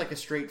keeps like a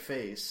straight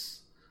face.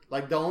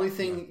 Like the only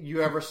thing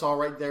you ever saw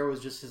right there was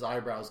just his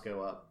eyebrows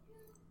go up.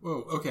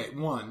 Whoa, okay.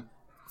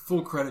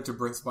 Full credit to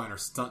Brent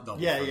Spiner's stunt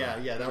double. Yeah,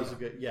 that was a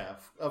good. Yeah,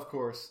 of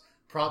course.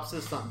 Props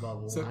to stunt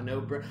double. So I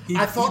know.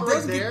 I thought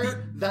right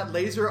there that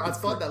laser. I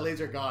thought that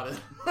laser got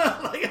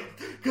it.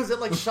 Because it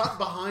like shot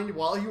behind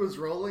while he was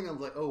rolling. I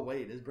was like, oh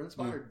wait, is Brent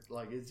Spiner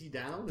like? Is he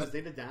down? Is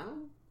Data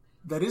down?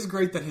 That is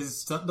great that his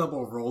stunt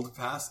double rolled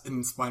past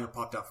and Spiner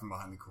popped out from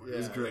behind the corner.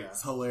 It's great. Yeah.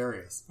 It's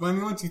hilarious. Well, I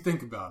mean, once you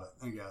think about it,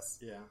 I guess.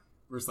 Yeah.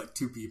 Where it's like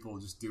 2 people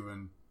just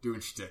doing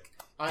shtick.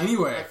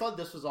 Anyway. I thought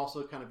this was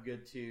also kind of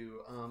good too.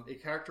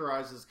 It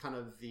characterizes kind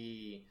of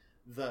the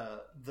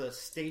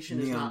station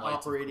is not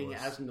operating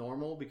as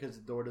normal because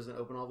the door doesn't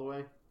open all the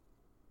way.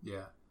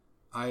 Yeah.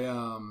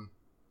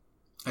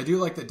 I do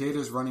like that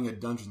Data's running a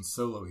dungeon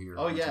solo here.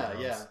 Oh yeah,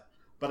 yeah.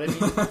 But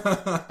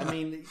I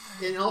mean,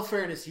 in all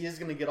fairness, he is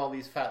going to get all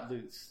these fat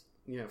loots,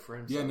 for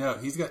himself. Yeah, no,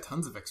 he's got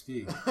tons of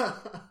XP.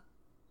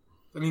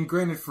 I mean,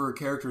 granted, for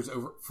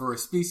a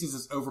species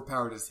as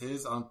overpowered as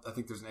his, I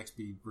think there's an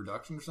XP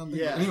reduction or something.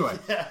 Yeah. Anyway,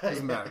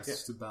 doesn't matter. It's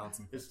just a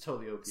balancing. It's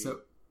totally OP.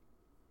 So,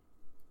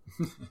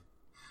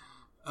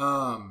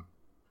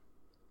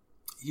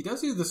 he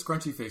does do the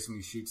scrunchy face when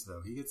he shoots,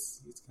 though. He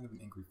gets kind of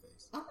an angry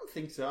face. I don't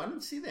think so. I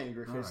didn't see the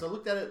angry face. Right. I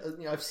looked at it.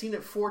 I've seen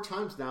it 4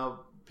 times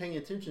now. Paying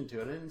attention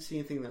to it, I didn't see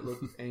anything that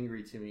looked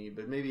angry to me.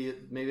 But maybe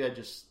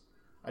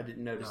I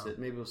didn't notice it.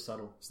 Maybe it was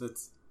subtle. So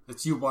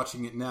that's you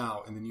watching it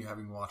now, and then you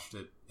having watched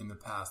it in the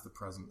past, the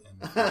present, and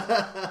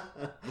the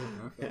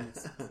okay.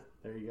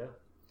 There you go.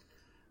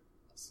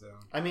 So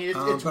I mean,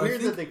 it's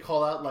weird that they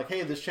call out like,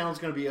 "Hey, this channel's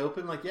going to be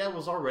open." Like, yeah, it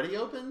was already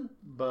open,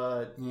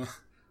 but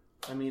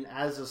I mean,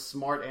 as a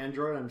smart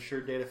android, I'm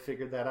sure Data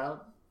figured that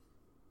out.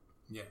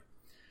 Yeah,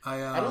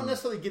 I don't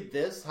necessarily get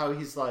this. How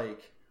he's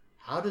like,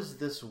 how does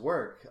this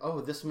work?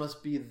 Oh, this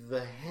must be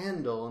the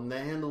handle, and the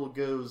handle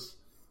goes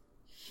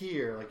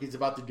here. Like he's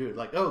about to do it.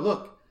 Like, oh,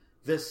 look,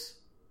 this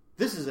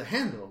is a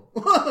handle.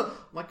 I'm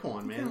like, come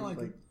on, man.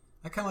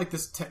 I kind of like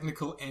this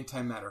technical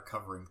antimatter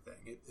covering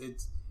thing.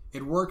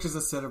 It works as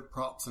a set of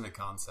props and a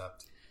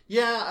concept.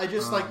 Yeah, I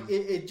just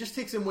it just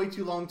takes him way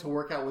too long to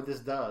work out what this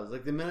does.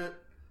 Like the minute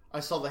I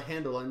saw the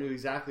handle, I knew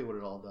exactly what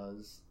it all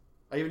does.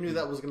 I even knew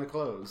that was going to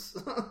close.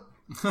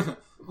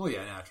 Well,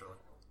 yeah, naturally.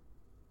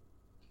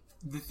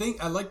 The thing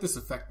I like this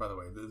effect, by the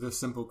way, the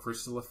simple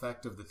crystal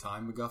effect of the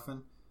time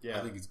MacGuffin. Yeah,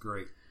 I think it's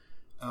great.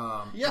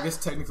 I guess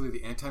technically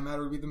the antimatter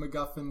would be the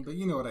MacGuffin, but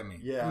you know what I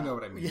mean. Yeah, you know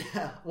what I mean.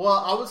 Yeah. Well,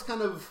 I was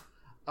kind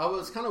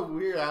of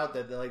weird out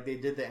that like they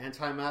did the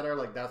antimatter,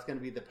 like that's going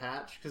to be the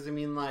patch, because I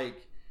mean,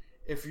 like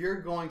if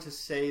you're going to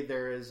say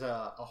there is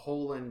a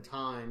hole in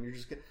time, you're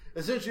just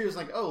essentially it's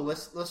like, oh,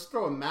 let's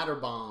throw a matter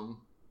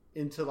bomb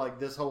into like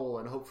this hole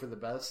and hope for the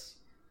best.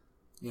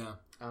 Yeah.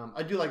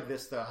 I do like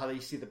this though, how they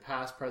see the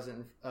past,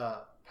 present,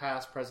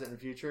 and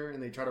future,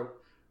 and they try to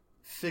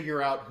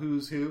figure out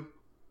who's who.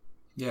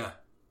 Yeah.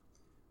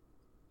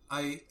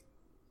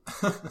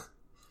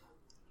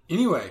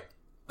 Anyway,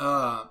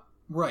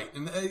 right,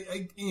 and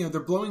they're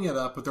blowing it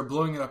up, but they're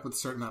blowing it up with a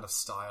certain amount of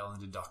style and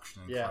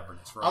deduction and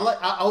cleverness. Right?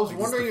 I was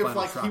wondering if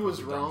like he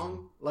was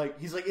wrong. Like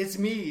he's like, it's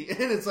me,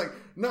 and it's like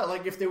no,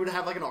 like if they would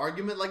have like an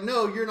argument, like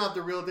no, you're not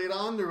the real Data,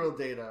 I'm the real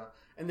Data.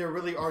 And they're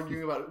really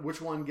arguing about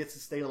which one gets to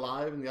stay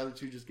alive and the other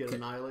two just get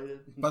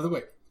annihilated. By the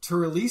way, to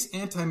release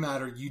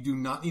antimatter, you do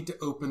not need to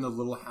open the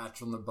little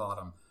hatch on the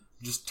bottom.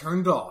 Just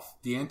turn it off.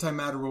 The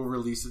antimatter will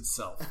release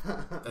itself.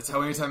 That's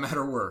how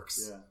antimatter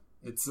works.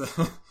 It's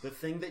the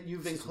thing that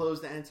you've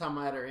enclosed the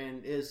antimatter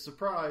in is,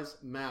 surprise,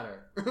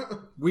 matter.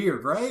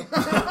 Weird, right?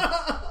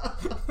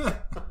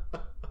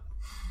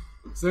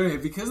 So anyway,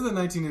 because of the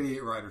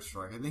 1988 writer's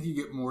strike, I think you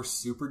get more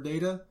super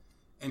data,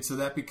 and so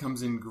that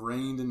becomes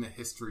ingrained in the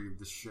history of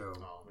the show.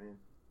 Oh, man.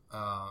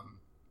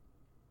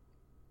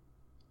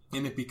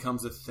 And it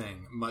becomes a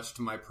thing, much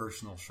to my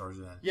personal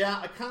chagrin. Yeah,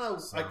 I kind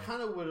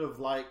of would have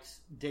liked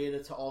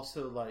Data to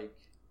also like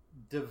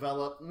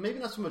develop maybe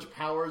not so much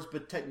powers,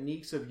 but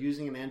techniques of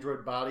using an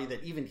android body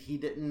that even he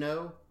didn't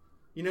know.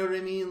 You know what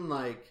I mean?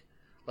 Like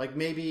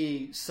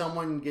maybe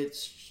someone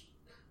gets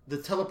the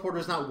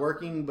teleporter's not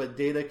working, but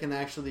Data can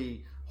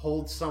actually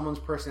hold someone's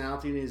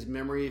personality in his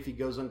memory if he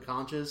goes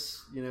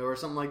unconscious, you know, or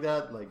something like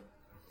that, like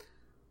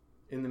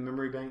in the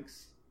memory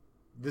banks.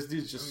 This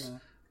dude's just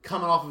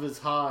coming off of his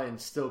high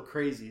and still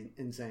crazy,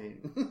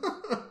 insane.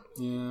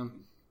 Yeah.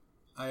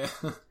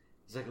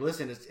 It's like,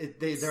 listen,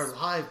 they're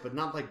alive, but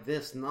not like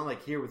this, not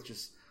like here with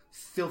just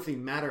filthy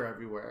matter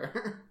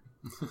everywhere.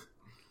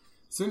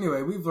 So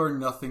anyway, we've learned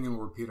nothing and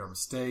we'll repeat our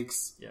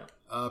mistakes. Yeah.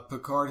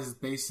 Picard has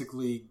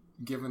basically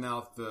given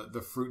out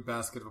the fruit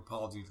basket of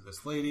apology to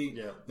this lady.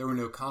 Yeah. There were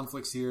no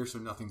conflicts here, so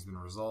nothing's been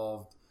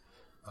resolved.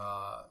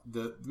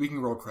 We can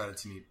roll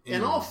credits.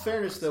 In all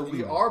fairness, though,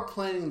 we are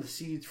planting the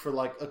seeds for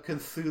like a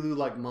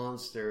Cthulhu-like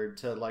monster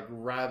to like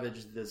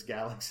ravage this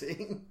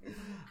galaxy.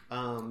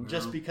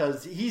 Just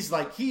because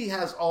he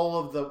has all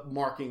of the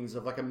markings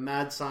of like a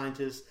mad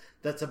scientist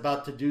that's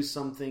about to do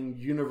something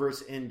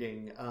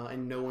universe-ending,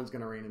 and no one's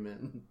going to rein him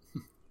in.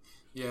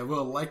 Yeah,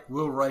 well, like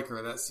Will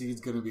Riker, that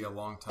seed's going to be a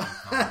long time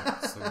coming,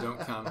 so don't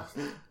count on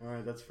it. All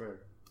right, that's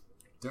fair.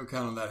 Don't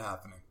count on that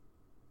happening.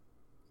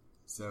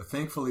 So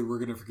thankfully, we're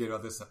going to forget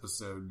about this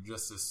episode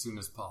just as soon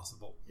as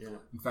possible. Yeah.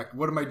 In fact,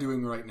 what am I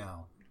doing right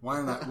now? Why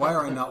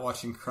are I not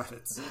watching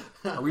credits?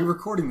 Are we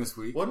recording this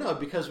week? Well, no,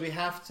 because we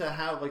have to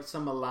have like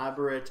some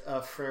elaborate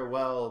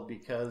farewell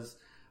because,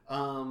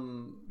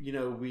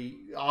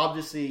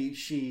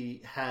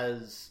 she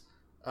has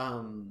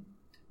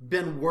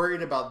been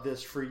worried about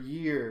this for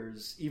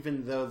years,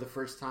 even though the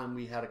first time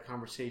we had a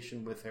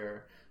conversation with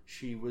her,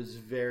 she was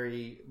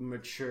very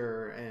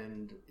mature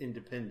and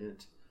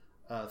independent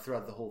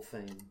throughout the whole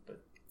thing.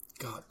 But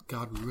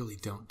God, we really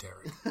don't,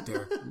 Derek.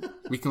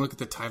 We can look at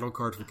the title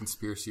card for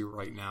Conspiracy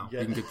right now.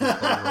 Yeah. We can get this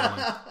ball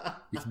rolling.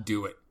 We can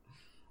do it.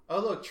 Oh,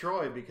 look,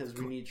 Troy, because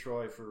we need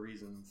Troy for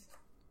reasons.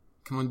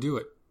 Come on, do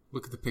it.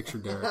 Look at the picture,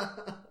 Derek.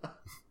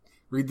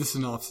 Read the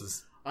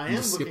synopsis. I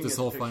am skip looking this at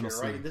whole the picture,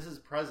 final right? Scene. This is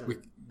present.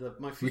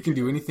 My future. We can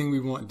do anything we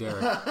want,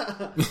 Derek.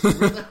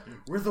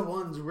 we're the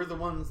ones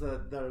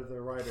that are the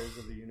writers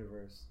of the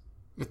universe.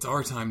 It's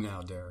our time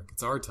now, Derek.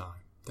 It's our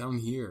time. Down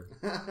here.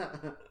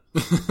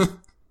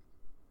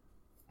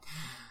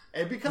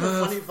 It'd be kind of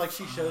funny if like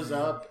she shows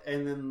up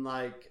and then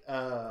like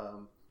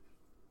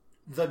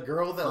the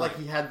girl that like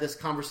he had this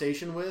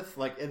conversation with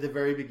like at the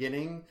very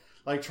beginning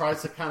like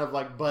tries to kind of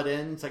like butt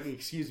in. It's like,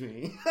 excuse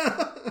me.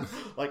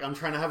 Like I'm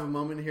trying to have a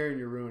moment here and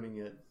you're ruining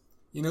it.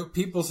 You know,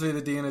 people say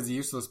that Deanna's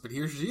useless, but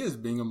here she is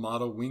being a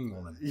model wing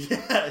woman.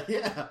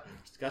 Yeah.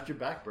 She's got your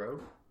back, bro.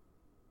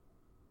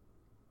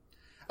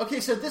 Okay,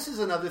 so this is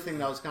another thing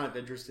that I was kind of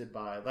interested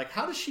by. Like,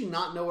 how does she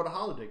not know what a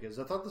holodeck is?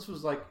 I thought this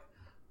was like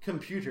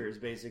computers,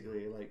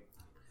 basically. Like,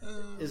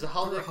 is a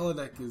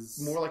holodeck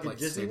is more like a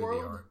Disney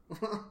World?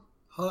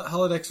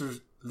 Holodecks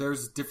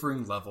there's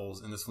differing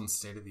levels, and this one's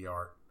state of the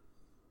art.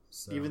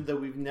 So, even though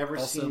we've never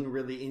seen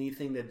really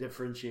anything that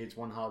differentiates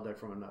one holodeck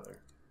from another.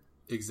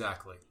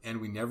 Exactly,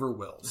 and we never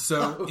will.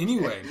 So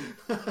anyway,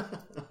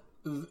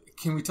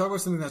 can we talk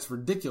about something that's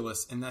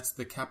ridiculous, and that's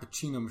the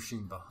cappuccino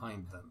machine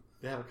behind them?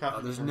 They have a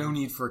cappuccino. There's no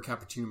need for a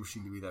cappuccino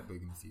machine to be that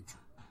big in the future.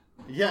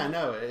 Yeah,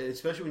 no,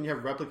 especially when you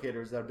have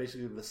replicators that are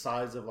basically the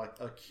size of like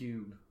a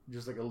cube,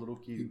 just like a little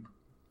cube.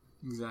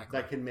 Exactly.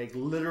 That can make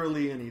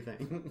literally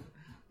anything.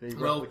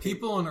 Well,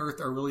 people on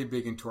Earth are really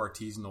big into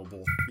artisanal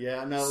bullshit.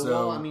 Yeah, no, so,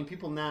 well, I mean,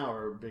 people now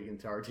are big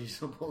into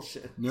artisanal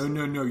bullshit. No,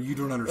 you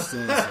don't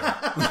understand.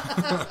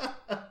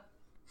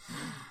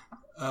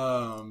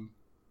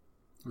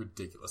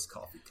 Ridiculous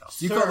coffee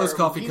cups. You call those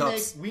coffee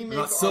cups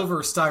not silver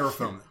or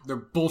styrofoam. They're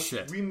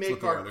bullshit. We make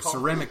They're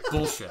ceramic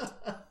bullshit.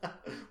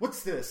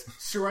 What's this?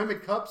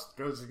 Ceramic cups?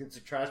 Throws against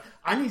the trash.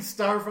 I need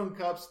styrofoam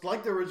cups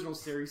like the original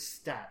series,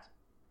 stat.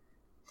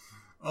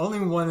 Only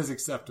one is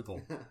acceptable.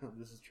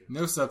 This is true.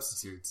 No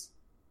substitutes.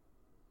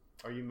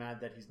 Are you mad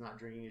that he's not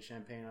drinking his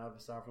champagne out of a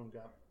styrofoam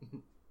cup?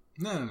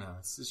 No.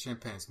 It's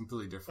champagne. It's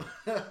completely different.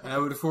 And I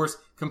would, of course,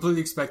 completely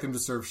expect him to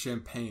serve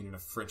champagne in a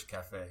French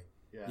cafe.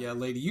 Yeah,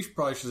 lady, you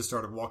probably should have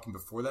started walking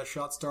before that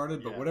shot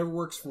started, but whatever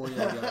works for you,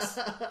 I guess.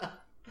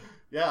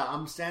 Yeah,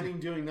 I'm standing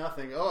doing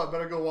nothing. Oh, I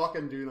better go walk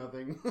and do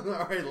nothing.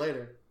 All right,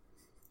 later.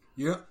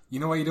 You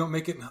know why you don't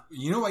make it?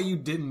 You know why you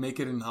didn't make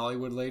it in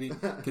Hollywood, lady?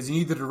 Because you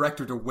need the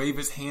director to wave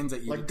his hands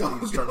at you like,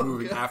 to start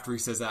moving after he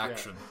says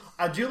action.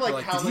 Yeah. I do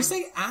like how did he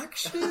say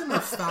action or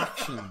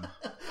faction?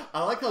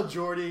 I like how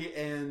Geordi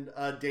and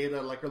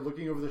Data like are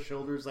looking over their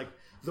shoulders, like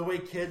the way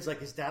kids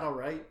like, is Dad all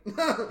right?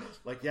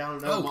 Like, yeah, I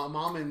don't know.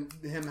 Mom and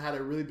him had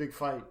a really big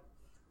fight.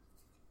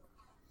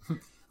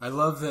 I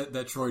love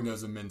that Choi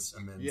knows a men's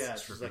yeah,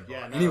 she's like,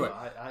 yeah, no, anyway,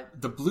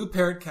 the Blue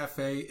Parrot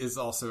Cafe is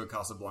also a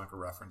Casablanca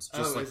reference,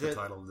 just like the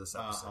title of this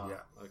episode.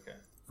 Yeah. Okay.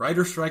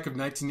 Writer strike of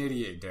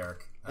 1988,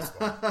 Derek. That's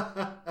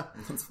why.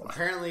 That's why.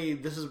 Apparently,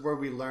 this is where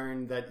we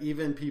learned that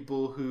even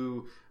people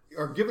who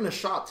are given a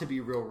shot to be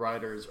real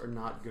writers are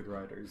not good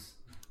writers.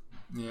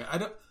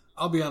 Yeah,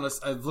 I'll be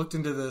honest. I've looked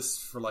into this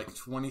for like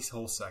 20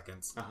 whole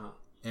seconds,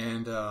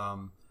 and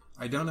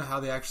I don't know how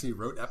they actually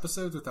wrote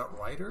episodes without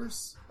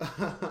writers.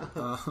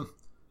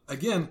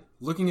 Again,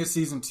 looking at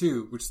season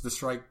 2, which the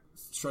strike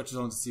stretches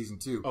on to season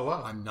 2. Oh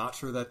wow! I'm not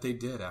sure that they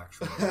did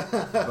actually,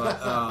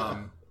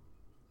 but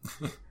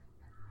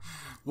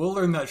we'll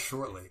learn that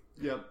shortly.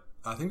 Yep.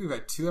 I think we've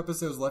got 2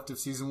 episodes left of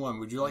season 1.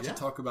 Would you like to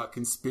talk about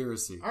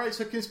conspiracy? All right,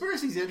 so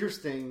conspiracy is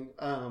interesting.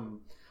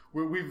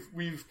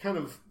 We've kind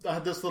of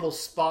had this little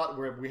spot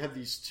where we had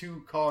these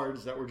 2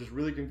 cards that were just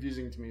really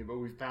confusing to me, but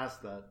we've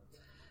passed that.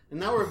 And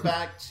now we're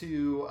back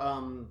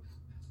to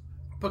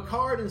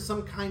Picard in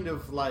some kind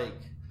of like,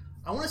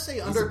 I want to say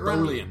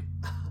underground. He's a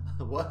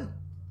Bolian. What?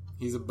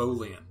 He's a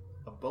Bolian.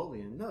 A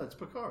Bolian? No, it's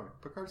Picard.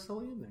 Picard's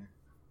totally in there.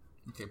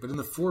 Okay, but in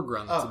the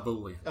foreground, it's a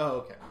Bolian. Oh,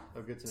 okay.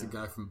 Oh, good to know. It's a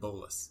guy from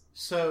Bolus.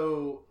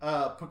 So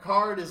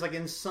Picard is like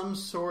in some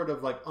sort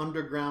of like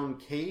underground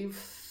cave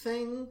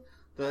thing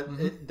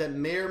that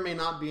may or may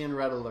not be in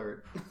Red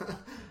Alert,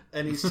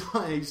 and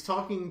he's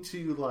talking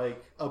to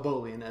like a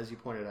Bolian, as you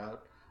pointed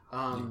out,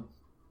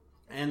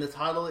 and the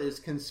title is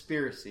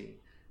Conspiracy.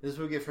 This is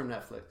what we get from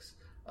Netflix.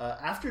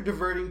 After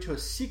diverting to a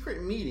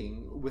secret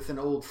meeting with an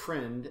old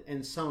friend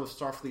and some of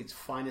Starfleet's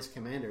finest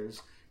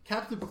commanders,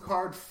 Captain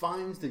Picard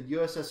finds the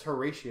USS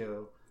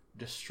Horatio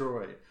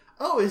destroyed.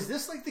 Oh, is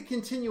this like the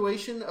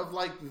continuation of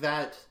like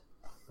that?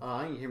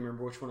 I can't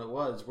remember which one it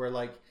was. Where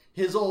like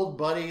his old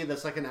buddy,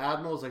 that's like an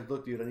admiral, is like,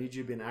 "Look, dude, I need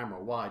you to be an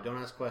admiral. Why? Don't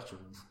ask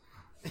questions."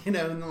 And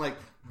then like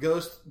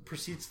Ghost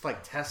proceeds to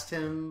like test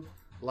him,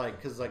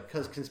 because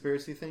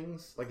conspiracy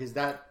things. Like, is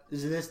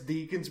this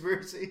the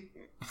conspiracy?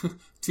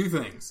 2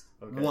 things.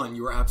 Okay. 1,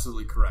 you were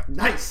absolutely correct.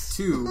 Nice.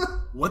 2,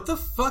 what the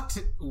fuck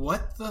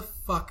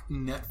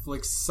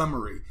Netflix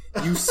summary?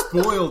 You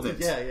spoiled it.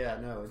 Yeah,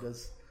 no, it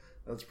does.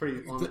 That's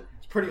pretty on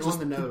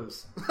the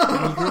nose. When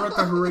you hear about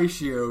the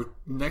Horatio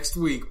next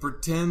week,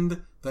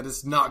 pretend that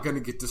it's not going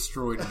to get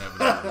destroyed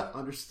inevitably.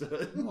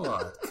 Understood.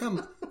 What? Come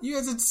on. You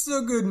guys, it's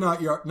so good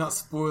not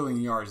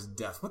spoiling Yar's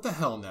death. What the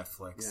hell,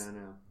 Netflix? Yeah, I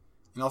know.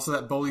 And also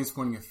that Bolian's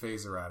pointing a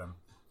phaser at him.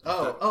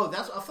 I thought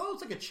it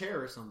was like a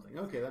chair or something.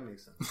 Okay, that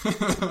makes sense.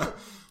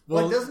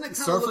 Well, like, doesn't it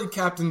Starfleet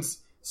captains,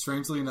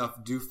 strangely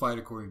enough, do fight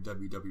according to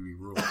WWE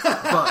rules.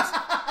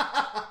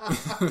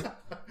 But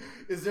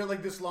is there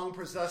like this long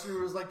procession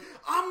where it's like,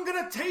 I'm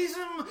gonna tase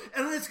him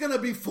and it's gonna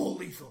be full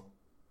lethal?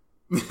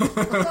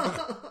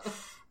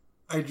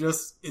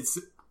 It's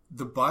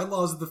the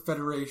bylaws of the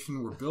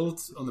Federation were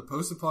built on the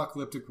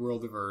post-apocalyptic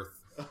world of Earth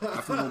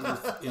after World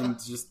War,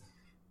 and just.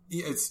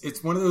 Yeah,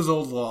 it's one of those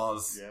old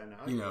laws. Yeah,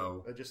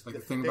 no, like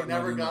the thing they about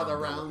never got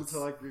around to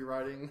like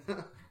rewriting.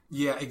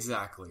 Yeah,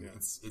 exactly. Yeah.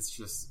 It's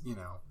just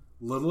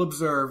little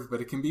observed,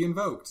 but it can be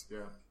invoked.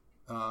 Yeah.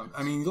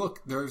 I mean, look,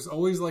 there's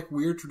always like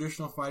weird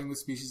traditional fighting with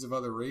species of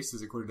other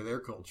races according to their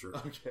culture.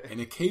 Okay. And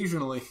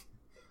occasionally,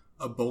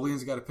 a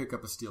Bolian's got to pick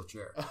up a steel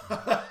chair.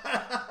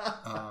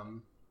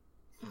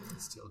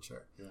 Steel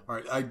chair. Yeah. All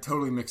right, I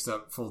totally mixed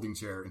up folding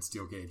chair and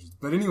steel gauges,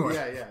 but anyway.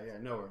 Yeah.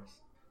 No worries.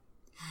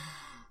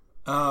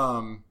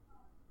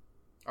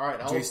 All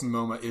right, Jason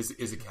Momoa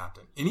is a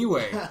captain.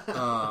 Anyway,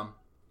 I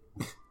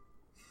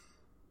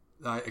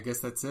guess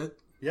that's it.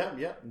 Yeah,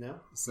 no.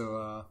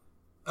 So,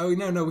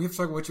 no, we have to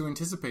talk about what you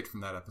anticipate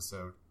from that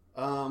episode.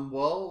 I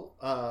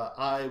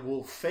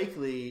will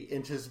fakely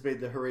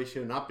anticipate the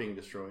Horatio not being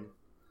destroyed.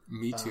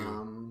 Me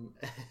too.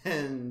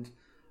 And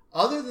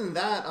other than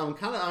that,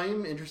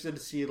 I'm interested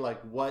to see like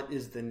what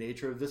is the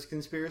nature of this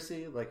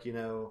conspiracy. Like,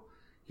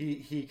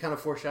 he kind of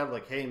foreshadowed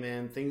like, hey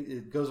man,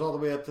 it goes all the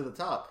way up to the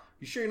top.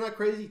 You sure you're not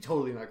crazy?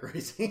 Totally not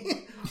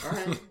crazy. all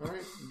right.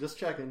 Just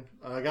checking.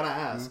 I gotta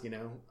ask,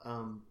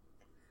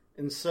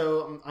 And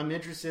so I'm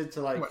interested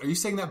to like. What, are you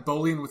saying that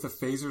Bolian with a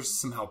phaser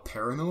is somehow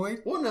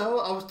paranoid? Well,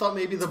 no. I thought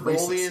maybe the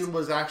Bolian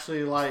was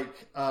actually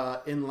like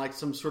in like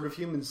some sort of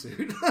human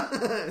suit.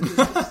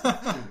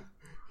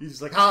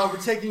 He's like, we're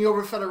taking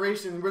over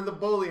Federation. We're the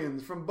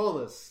Bolians from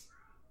Bolus.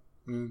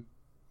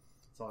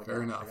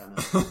 Fair enough. I got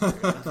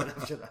nothing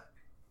after that.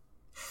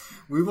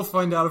 We will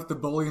find out if the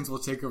Bolians will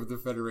take over the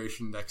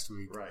Federation next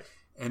week. Right.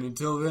 And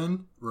until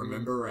then,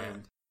 remember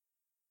Rand.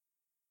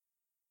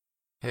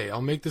 Hey,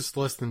 I'll make this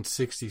less than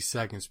 60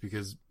 seconds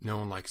because no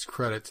one likes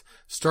credits.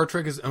 Star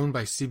Trek is owned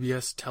by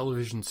CBS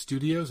Television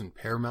Studios and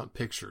Paramount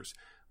Pictures.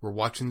 We're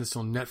watching this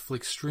on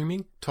Netflix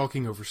streaming,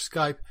 talking over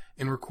Skype,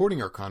 and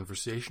recording our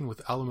conversation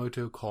with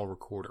Alamoto Call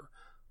Recorder.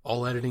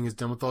 All editing is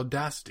done with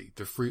Audacity,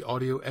 the free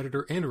audio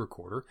editor and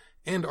recorder,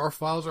 and our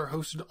files are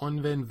hosted on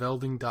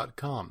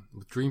vanvelding.com.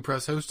 With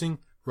DreamPress hosting,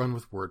 run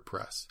with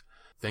WordPress.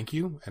 Thank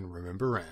you, and remember Rand.